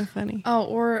videos. It's so funny. Oh,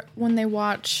 or when they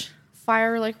watch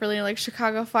fire, like really like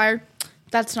Chicago Fire.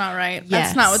 That's not right. That's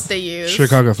Yes. not what they use.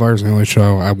 Chicago Fire's the only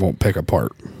show I won't pick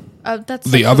apart. That's The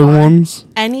such a other lie. ones,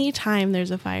 Anytime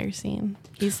there's a fire scene,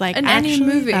 he's like, In any actually,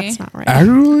 movie. that's not right.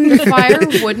 actually, The fire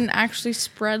wouldn't actually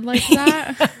spread like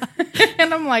that.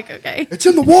 And I'm like, okay. it's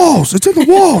in the walls. It's in the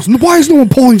walls. And why is no one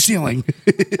pulling ceiling?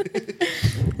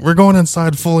 We're going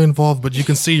inside fully involved, but you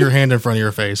can see your hand in front of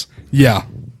your face. Yeah.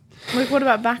 Like, what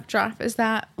about Backdraft? Is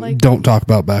that like Don't talk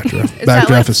about Backdraft. Is that, Backdraft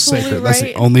like, is fully sacred. That's the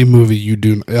right? only movie you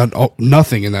do.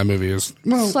 Nothing in that movie is.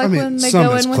 Well, it's like I mean, when they some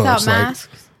go is in without close, like-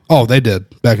 masks? oh, they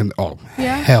did back in. Oh,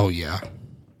 Yeah? hell yeah,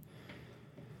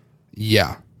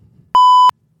 yeah,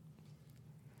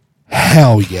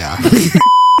 hell yeah,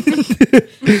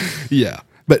 yeah.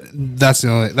 But that's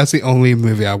the only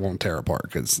movie I won't tear apart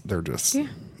because they're just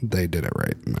they did it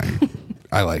right. And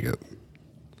I like it.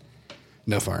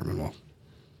 No fireman will.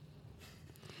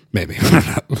 Maybe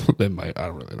they might. I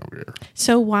really don't care.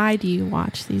 So why do you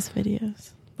watch these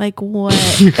videos? Like what?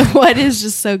 What is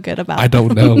just so good about I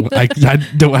don't know. I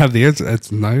don't have the answer.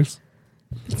 It's nice.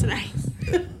 It's nice.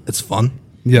 It's fun.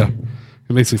 Yeah.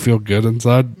 It makes me feel good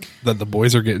inside that the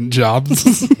boys are getting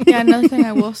jobs. Yeah, another thing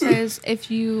I will say is if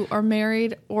you are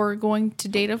married or going to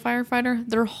date a firefighter,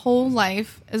 their whole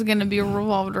life is going to be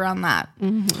revolved around that.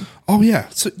 Oh, yeah.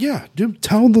 So, yeah, dude,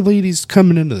 tell the ladies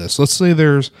coming into this. Let's say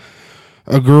there's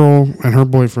a girl and her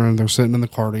boyfriend. They're sitting in the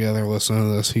car together listening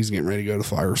to this. He's getting ready to go to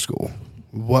fire school.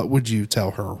 What would you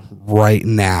tell her right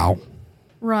now?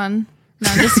 Run. No,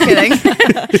 I'm just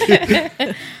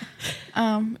kidding.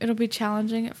 It'll be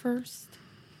challenging at first.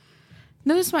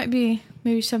 No, this might be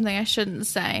maybe something I shouldn't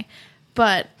say,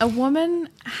 but a woman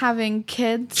having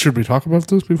kids. Should we talk about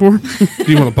this before? Do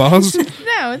you want to pause?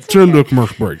 No, it's Turn to okay. a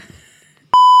commercial break.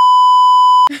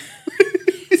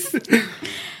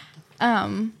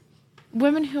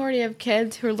 Women who already have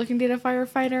kids who are looking to date a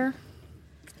firefighter.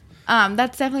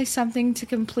 That's definitely something to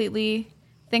completely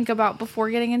think about before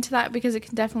getting into that because it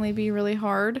can definitely be really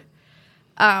hard.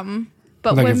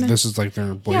 But Like women, if this is like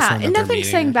their boyfriend. yeah, that and they're nothing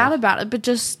meeting saying or bad something. about it, but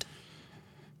just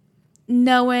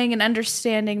knowing and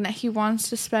understanding that he wants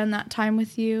to spend that time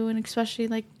with you, and especially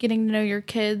like getting to know your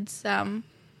kids,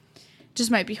 just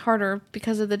might be harder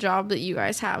because of the job that you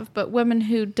guys have. But women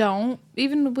who don't,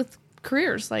 even with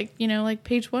careers like like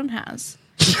Page One has,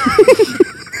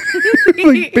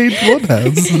 Like Page One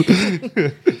has. it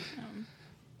can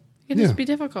Yeah. just be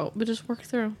difficult, but just work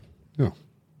through. Yeah.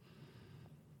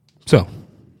 So,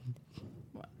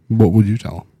 what would you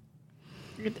tell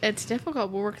them? It's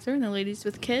difficult, but work through. And the ladies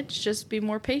with kids, just be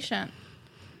more patient.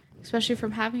 Especially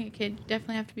from having a kid, you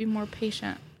definitely have to be more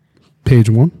patient. Page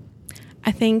One?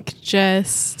 I think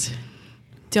just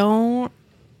don't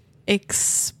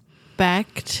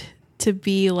expect to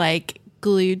be like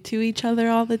glued to each other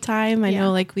all the time. I Yeah.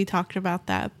 know like we talked about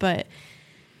that, but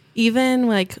even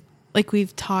like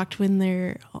we've talked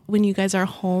when you guys are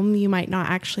home, you might not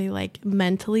actually like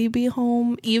mentally be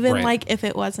home. Even Right. like if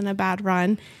it wasn't a bad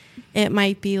run, it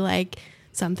might be like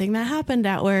something that happened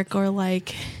at work or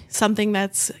like something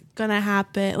that's gonna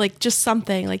happen, like just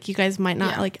something like you guys might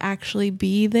not Yeah. like actually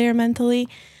be there mentally,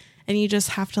 and you just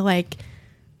have to like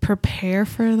prepare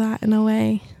for that in a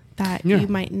way that Yeah. you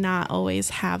might not always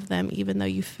have them even though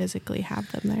you physically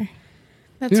have them there.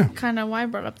 That's Yeah. kind of why I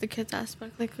brought up the kids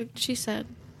aspect, like she said.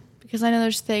 Because I know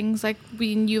there's things like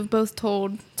you've both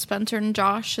told Spencer and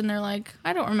Josh, and they're like,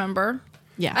 I don't remember.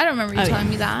 Yeah, I don't remember you Oh, telling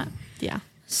yeah. me that. Yeah.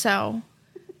 So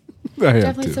I have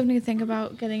definitely to. something to think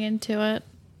about getting into it.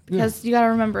 Because you got to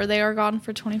remember, they are gone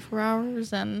for 24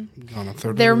 hours, and On a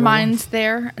third their of the mind's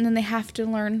there, and then they have to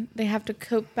learn, they have to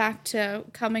cope back to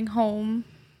coming home,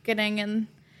 getting in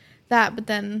that, but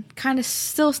then kind of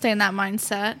still stay in that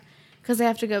mindset because they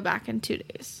have to go back in 2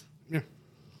 days. Yeah.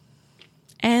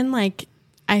 And like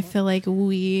I feel like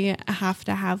we have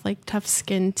to have like tough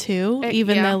skin too,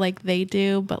 even yeah. though like they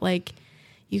do, but like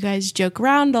you guys joke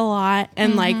around a lot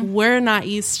and like we're not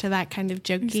used to that kind of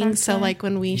joking. So Exactly. like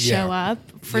when we show Yeah. up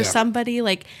for Yeah. somebody,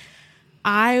 like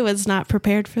I was not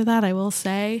prepared for that, I will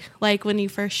say. Like when you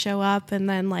first show up and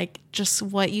then like just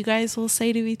what you guys will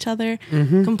say to each other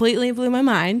completely blew my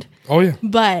mind. Oh yeah.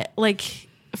 But like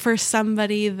for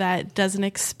somebody that doesn't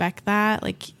expect that,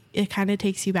 like it kind of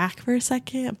takes you back for a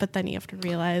second, but then you have to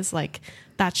realize like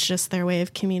that's just their way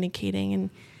of communicating, and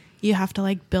you have to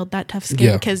like build that tough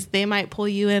skin because they might pull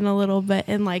you in a little bit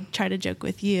and like try to joke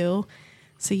with you.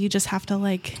 So you just have to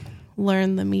like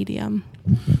learn the medium.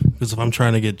 Because if I'm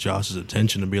trying to get Josh's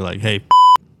attention and be like, hey,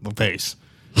 my face,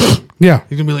 Yeah.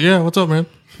 he's going to be like, yeah, what's up, man?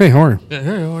 Hey, how are you? Yeah,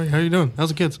 hey, how you doing? How's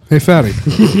the kids? Hey, fatty.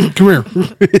 Come here.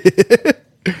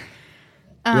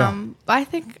 But I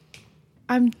think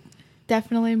I'm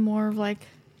definitely more of like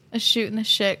a shooting the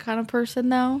shit kind of person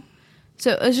now.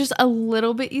 So it's just a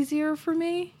little bit easier for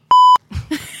me.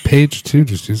 Page 2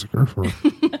 just use a curse word.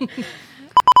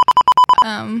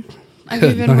 I've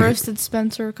even Nice. roasted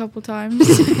Spencer a couple times.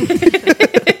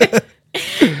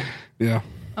 Yeah.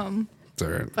 It's all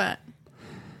right. But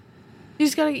you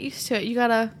just gotta get used to it. You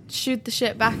gotta shoot the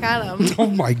shit back at him. Oh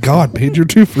my God, Paige, you're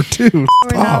 2 for 2. We're not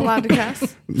Stop. allowed to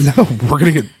cuss. No, we're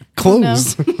gonna get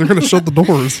closed. They're gonna shut the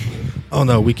doors. Oh,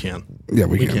 no, we can. Yeah,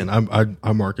 we We can. can.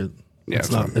 I mark it. Yeah, it's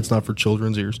it's not. fine. It's not for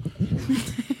children's ears.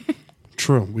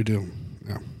 True, we do.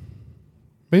 Yeah.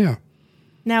 But yeah.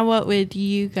 Now, what would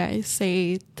you guys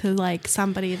say to like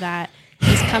somebody that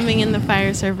is coming in the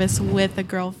fire service with a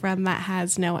girlfriend that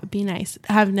has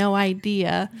have no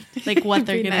idea like what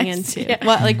they're Be getting nice, into? yeah.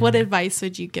 What advice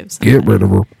would you give somebody? Get rid of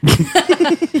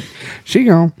her. She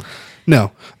gone.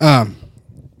 No.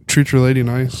 Treat your lady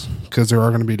nice, because there are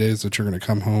going to be days that you're going to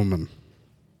come home and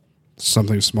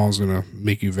something small is going to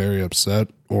make you very upset,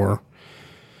 or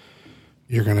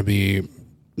you're going to be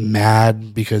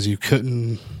mad because you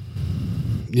couldn't.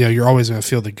 You know, you're always going to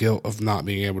feel the guilt of not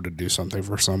being able to do something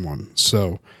for someone.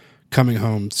 So coming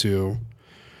home to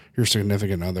your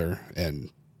significant other and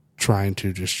trying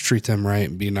to just treat them right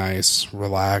and be nice,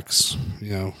 relax,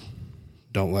 you know,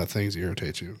 don't let things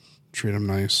irritate you. Treat them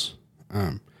nice.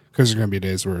 Because there's going to be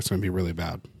days where it's going to be really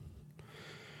bad.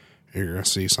 You're going to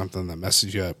see something that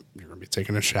messes you up. You're going to be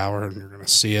taking a shower and you're going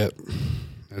to see it.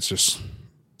 It's just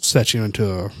sets you into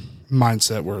a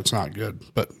mindset where it's not good.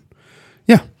 But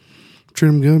yeah, treat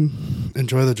them good.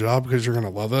 Enjoy the job because you're going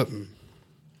to love it. And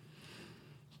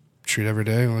treat every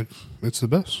day like it's the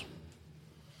best.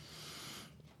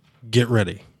 Get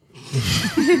ready.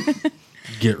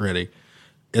 Get ready.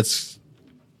 It's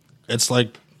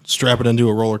like strapping into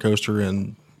a roller coaster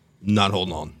and not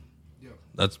holding on.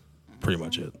 That's pretty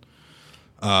much it.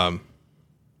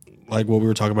 Like what we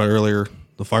were talking about earlier,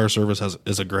 the fire service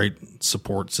is a great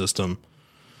support system,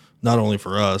 not only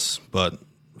for us but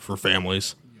for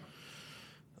families.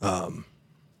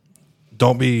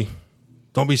 Don't be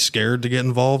scared to get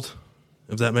involved,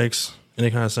 if that makes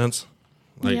any kind of sense.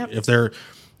 Like Yep.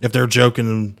 if they're joking,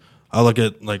 and I look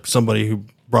at like somebody who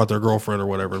brought their girlfriend or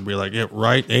whatever and be like, yeah,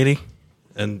 right, 80,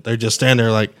 and they just stand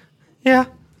there like, yeah,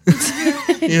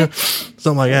 yeah,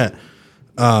 something like that.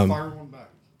 Fire one back.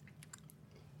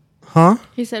 Huh?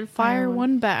 He said, fire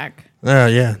one back.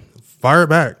 Yeah, fire it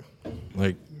back.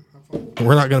 Like,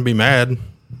 we're not going to be mad.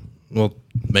 Well,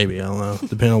 maybe, I don't know,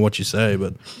 depending on what you say,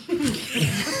 but.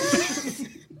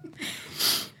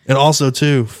 And also,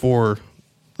 too, for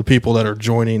the people that are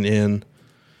joining in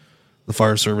the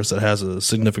fire service that has a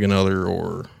significant other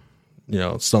or, you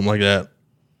know, something like that,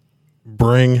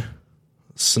 bring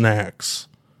snacks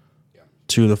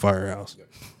to the firehouse.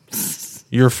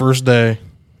 Your first day,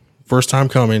 first time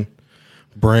coming,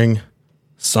 bring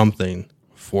something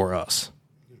for us.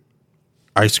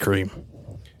 Ice cream.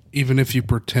 Even if you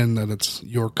pretend that it's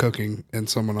your cooking and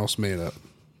someone else made it,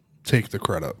 take the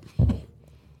credit.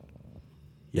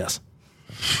 Yes.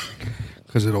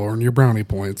 Because it'll earn you brownie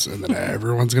points, and then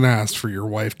everyone's going to ask for your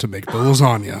wife to make the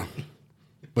lasagna.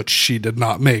 But she did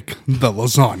not make the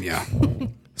lasagna.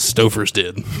 Stofers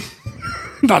did.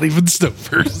 Not even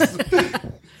Stouffer's.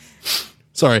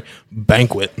 Sorry,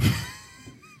 banquet.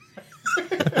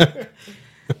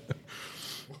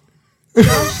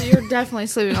 Gosh, you're definitely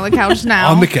sleeping on the couch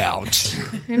now. On the couch.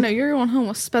 You know, you're going home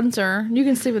with Spencer. You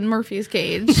can sleep in Murphy's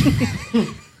cage.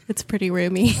 It's pretty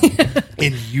roomy.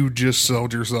 And you just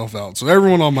sold yourself out. So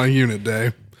everyone on my unit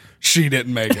day, she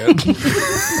didn't make it.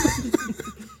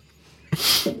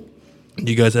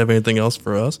 Do you guys have anything else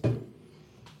for us?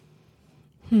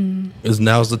 Is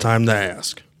now's the time to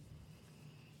ask.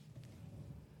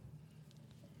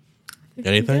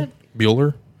 Anything?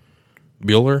 Bueller?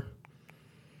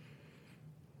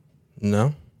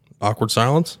 No? Awkward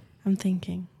silence? I'm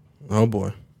thinking. Oh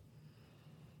boy.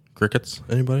 Crickets?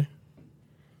 Anybody?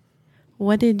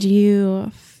 What did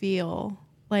you feel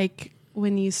like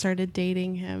when you started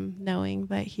dating him, knowing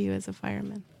that he was a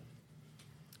fireman?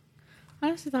 I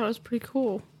honestly thought it was pretty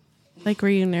cool. Like, were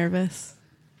you nervous?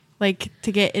 Like,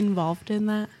 to get involved in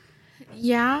that?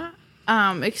 Yeah,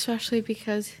 especially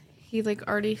because he like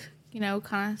already,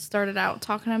 kind of started out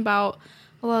talking about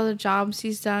a lot of the jobs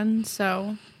he's done.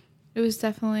 So it was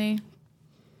definitely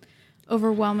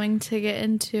overwhelming to get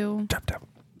into. Tap, tap.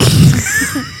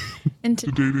 into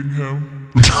Dating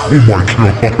him. Oh my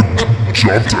god.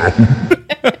 Job down.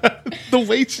 The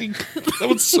way she, that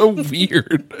was so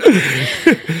weird.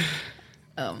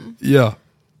 Yeah.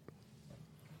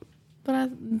 But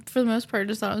for the most part, I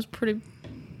just thought it was pretty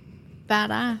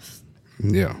badass.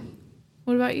 Yeah.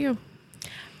 What about you?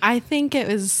 I think it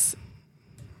was,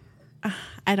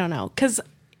 I don't know, because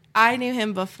I knew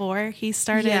him before he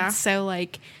started. Yeah. So,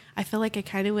 like, I feel like I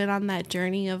kind of went on that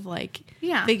journey of, like,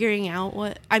 Yeah. figuring out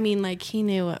like, he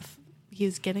knew what he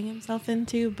was getting himself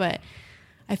into, but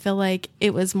I feel like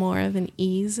it was more of an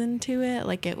ease into it.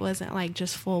 Like, it wasn't, like,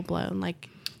 just full blown, like,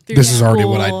 through This is already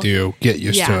what I school. do. Get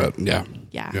used Yeah. to it. Yeah.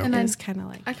 Yeah. Yeah. And And it was kind of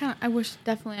like, I wish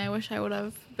I would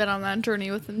have been on that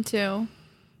journey with him too.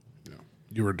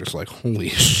 You were just like, holy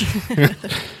shit.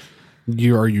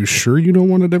 Are you sure you don't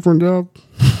want a different job?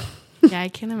 yeah, I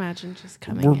can't imagine just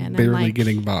coming We're in and, barely like,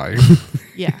 getting by.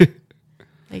 yeah.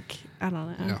 Like, I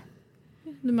don't know.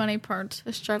 Yeah. The money part's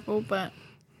a struggle, but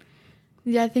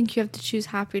yeah, I think you have to choose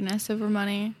happiness over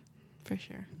money. For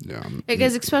sure. Yeah.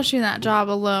 Because especially in that job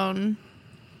alone,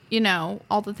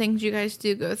 all the things you guys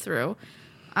do go through.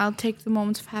 I'll take the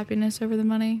moments of happiness over the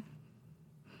money.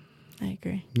 I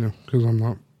agree. Yeah. Because I'm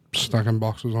not stacking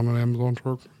boxes on an Amazon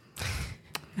truck.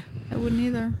 I wouldn't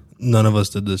either. None of us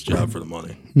did this job for the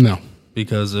money. No.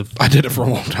 Because if I did it for a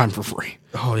long time for free.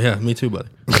 oh yeah, me too, buddy.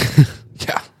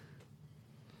 Yeah.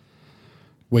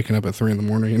 Waking up at 3 a.m.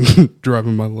 and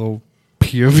driving my little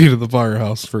POV to the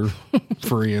firehouse for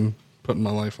free and putting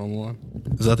my life on the line.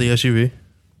 Is that the SUV?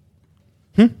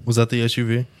 Was that the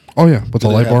SUV? Oh, yeah. With the Did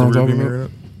it light have bar on the top rearview of mirror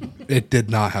it. in it? It did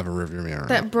not have a rearview mirror.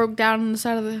 That broke down on the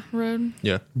side of the road.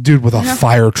 Yeah. Dude, with a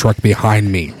fire truck behind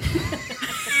me.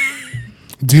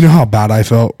 Do you know how bad I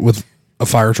felt with a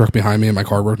fire truck behind me and my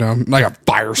car broke down? And I got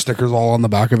fire stickers all on the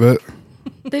back of it.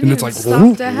 They didn't it's even like, stop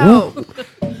whoa, to help.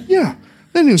 Yeah.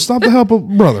 They didn't even stop to help a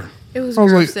brother. It was I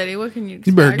was Grove like, City. What can you expect?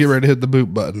 You better get ready to hit the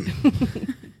boot button.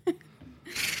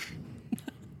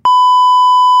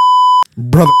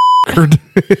 Brother.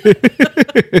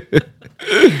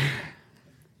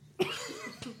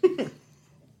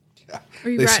 Are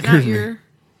you They ratting scared out me. your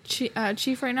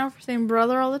chief right now for saying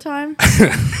brother all the time?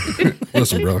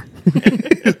 Listen, brother.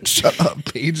 Shut up,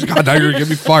 Paige. God, now you're going to get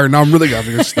me fired. Now I'm really going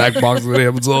to have to stack boxes at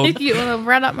Amazon. You want to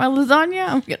rat out my lasagna?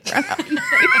 I'm going to rat out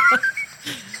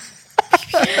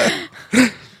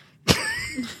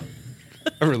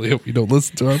I really hope you don't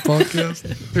listen to our podcast.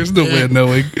 There's no way of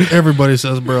knowing. Everybody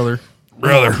says brother.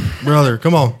 Brother. Brother,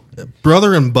 come on.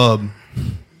 Brother and bub.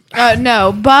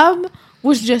 No, Bub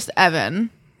was just Evan.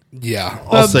 Yeah.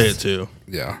 I'll say it too.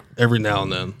 Yeah. Every now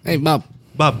and then. Hey, Bob.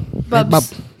 Bub.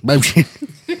 Bub's. Bob.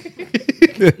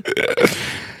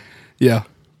 Yeah.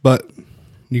 But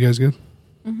you guys good?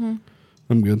 Mm-hmm.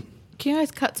 I'm good. Can you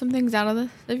guys cut some things out of this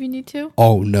if you need to?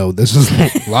 Oh, no. This is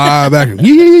live action.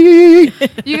 Yee.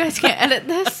 You guys can't edit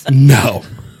this. No.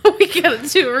 We gotta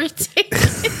do a retake.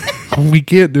 I We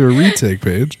can't do a retake,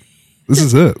 Paige. This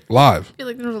is it. Live. feel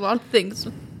like there's a lot of things.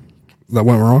 That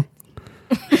went wrong.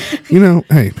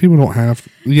 Hey, people don't have.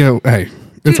 Hey, it's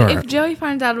Dude, all if right. Joey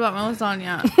finds out about my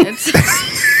lasagna, it's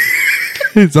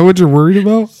Is that what you're worried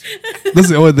about? That's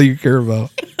the only thing you care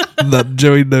about. That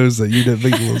Joey knows that you didn't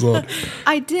make it was on.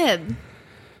 I did.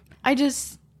 I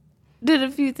just did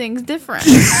a few things different.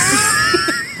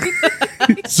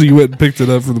 So you went and picked it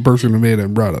up for the person who made it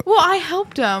and brought it. Well, I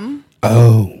helped them.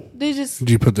 Oh. They just Did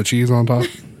you put the cheese on top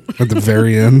at the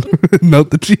very end? Melt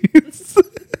the cheese.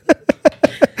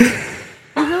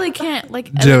 we really can't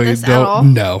edit Joey, this at all.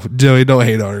 don't. No, Joey, don't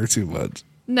hate on her too much.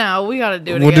 No, we gotta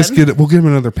do it We'll again. just get it. We'll give him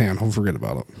another pan. We'll forget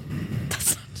about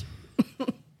it.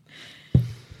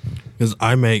 Because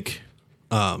I make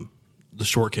the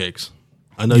shortcakes.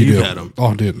 I know you've had them.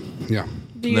 Oh, dude. Yeah.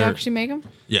 Do you They're- actually make them?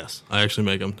 Yes, I actually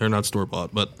make them. They're not store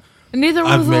bought, but Neither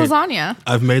I've was made- lasagna.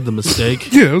 I've made the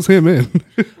mistake. Yeah, it was him in.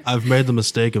 I've made the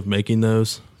mistake of making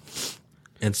those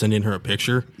and sending her a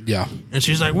picture, Yeah. and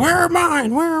she's like, "Where are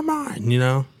mine? Where are mine?"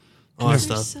 All that They're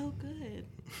stuff. so good.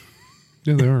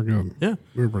 Yeah, they are good. Yeah,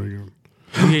 They're pretty good.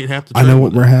 we ate half the. I know tray what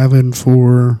with we're having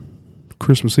for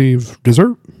Christmas Eve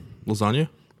dessert. it. Lasagna.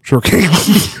 Shortcake.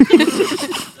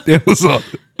 Yeah, what's up?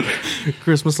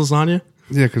 Christmas lasagna.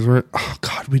 Yeah, because we're. Oh,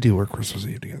 God, we do work Christmas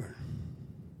Eve together.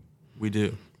 We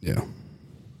do. Yeah.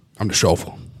 I'm the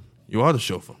chauffeur. You are the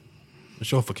chauffeur. The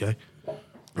chauffeur, okay?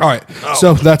 All right.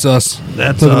 So that's us.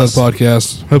 That's Look at us. that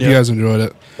podcast. Hope you Yep. guys enjoyed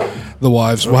it. The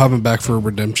wives. We'll have them back for a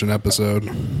redemption episode.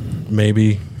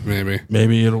 Maybe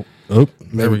it'll. Oh, there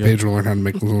Maybe we go. Paige will learn how to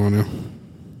make lasagna.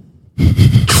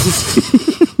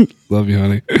 Love you,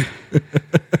 honey.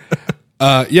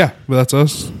 Yeah, but that's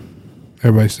us.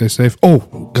 Everybody stay safe.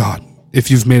 Oh, God. If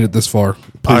you've made it this far,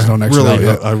 please don't exit out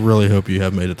yet. I really hope you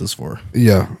have made it this far.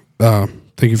 Yeah.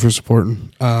 Thank you for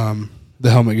supporting. The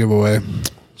helmet giveaway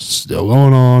still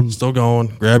going on. Still going.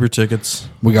 Grab your tickets.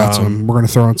 We got some. We're going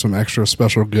to throw in some extra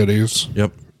special goodies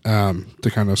Yep.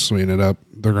 to kind of sweeten it up.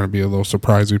 They're going to be a little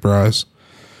surprisey prize.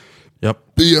 Yep.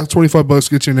 But yeah, $25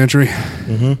 gets you an entry.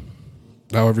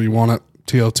 Mm-hmm. However you want it.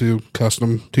 TL2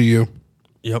 custom to you.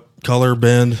 Yep. Color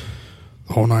bend.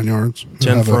 The whole 9 yards.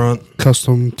 10 Have a front.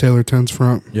 Custom Taylor 10s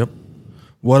front. Yep.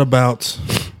 What about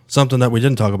something that we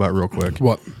didn't talk about real quick?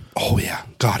 What? Oh yeah.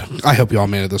 God. I hope y'all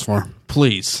made it this far.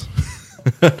 Please.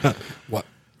 What?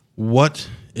 What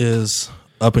is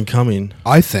up and coming?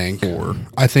 I think we're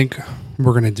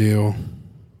going to do,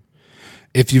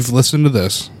 if you've listened to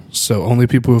this, so only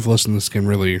people who've listened to this can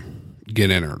really get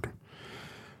entered.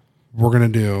 We're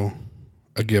going to do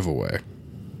a giveaway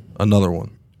Another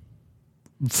one.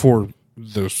 for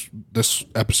this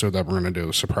episode that we're going to do,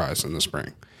 a surprise in the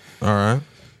spring. All right.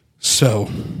 So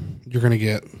you're going to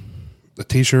get a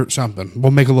t-shirt, something.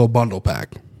 We'll make a little bundle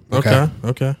pack. Okay.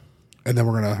 And then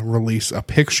we're going to release a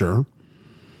picture.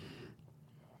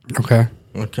 Okay.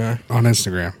 Okay. On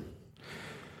Instagram.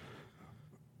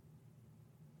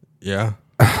 Yeah.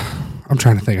 I'm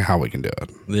trying to think of how we can do it.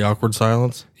 The awkward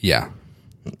silence. Yeah.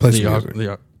 Play some The,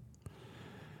 music.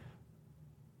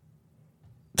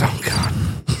 Oh, God.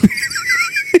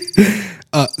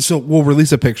 So we'll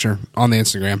release a picture on the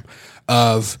Instagram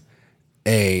of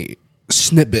a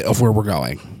snippet of where we're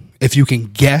going. If you can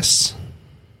guess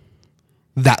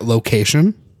that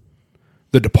location,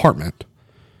 the department,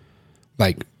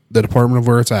 like the department of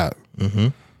where it's at,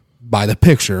 by the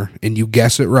picture, and you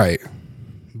guess it right,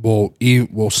 we'll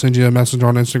send you a message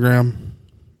on Instagram,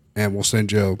 and we'll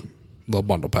send you a little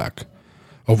bundle pack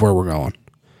of where we're going.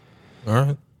 All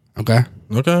right. Okay?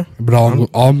 Okay. But all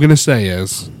I'm going to say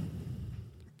is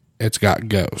it's got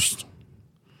Ghost.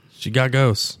 She got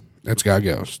ghosts. It's got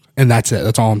Ghost. And that's it.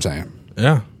 That's all I'm saying.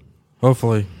 Yeah.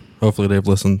 Hopefully they've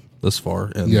listened this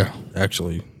far and Yeah.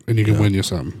 actually. And you can win you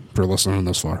something for listening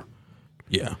this far.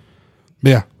 Yeah. But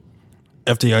yeah.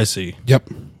 FDIC. Yep.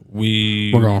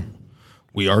 We're going.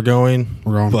 We are going.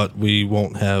 We're going. But we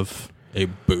won't have a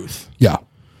booth. Yeah.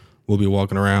 We'll be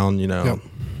walking around, Yep.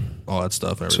 all that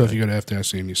stuff. Everything. So if you go to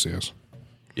FDIC and you see us,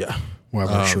 yeah. we'll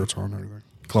have our shirts on and everything.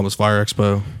 Columbus Fire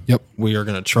Expo. Yep. We are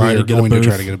going to try We to are get a going booth. to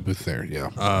try to get a booth there.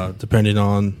 Yeah. Depending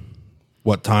on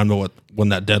what time when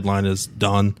that deadline is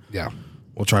done. Yeah.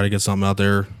 We'll try to get something out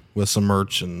there with some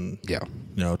merch and Yeah.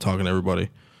 talking to everybody.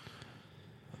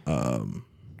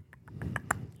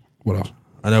 What else?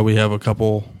 I know we have a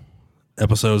couple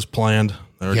episodes planned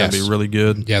that are going to Yes. be really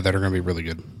good. Yeah, that are going to be really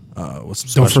good. With some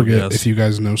Don't special forget, guests. if you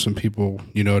guys know some people,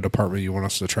 a department you want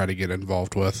us to try to get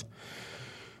involved with,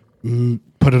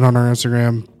 put it on our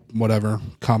Instagram, whatever,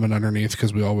 comment underneath,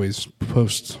 because we always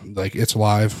post, like, it's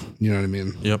live, you know what I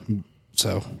mean? Yep.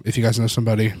 So if you guys know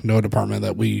somebody, know a department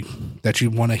that you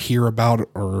want to hear about,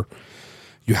 or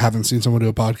you haven't seen someone do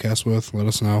a podcast with, let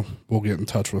us know. We'll get in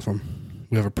touch with them.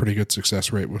 We have a pretty good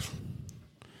success rate with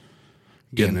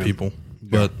Getting in. people,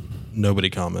 but nobody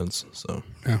comments, so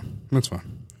Yeah, that's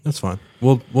fine. that's fine.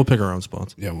 We'll pick our own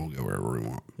spots. Yeah, we'll go wherever we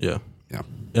want. Yeah, Yeah.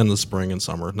 in the spring and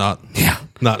summer, not Yeah.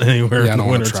 anywhere Yeah, I in the don't want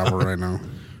winter to travel time. right now.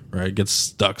 Right, get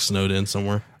stuck snowed in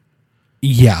somewhere.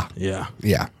 Yeah. Yeah.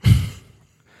 Yeah.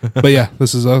 But yeah,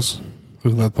 this is us.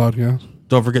 Look at that podcast.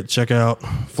 Don't forget to check out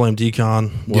Flame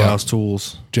Decon, Warehouse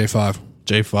Tools, J5.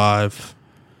 J5,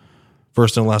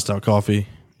 First and Last Out Coffee,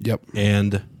 Yep.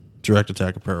 and Direct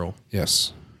Attack Apparel.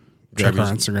 Yes. Grab Check our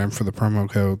your- Instagram for the promo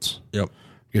codes. Yep.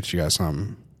 Get you guys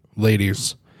something.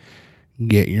 Ladies,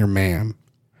 get your man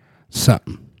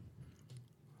something.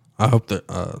 I hope that.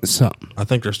 Something. I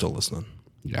think they're still listening.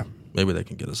 Yeah. Maybe they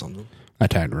can get us something. I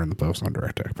tagged her in the post on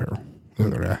Direct Tech Apparel the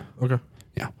other day. Okay.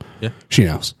 Yeah. Yeah. She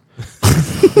knows.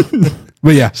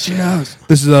 But yeah. She knows.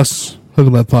 This is us. Hook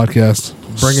and Let Podcast.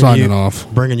 Signing off.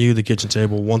 Bringing you the kitchen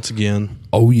table once again.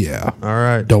 Oh, yeah. All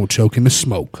right. Don't choke in the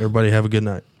smoke. Everybody have a good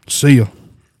night. See ya.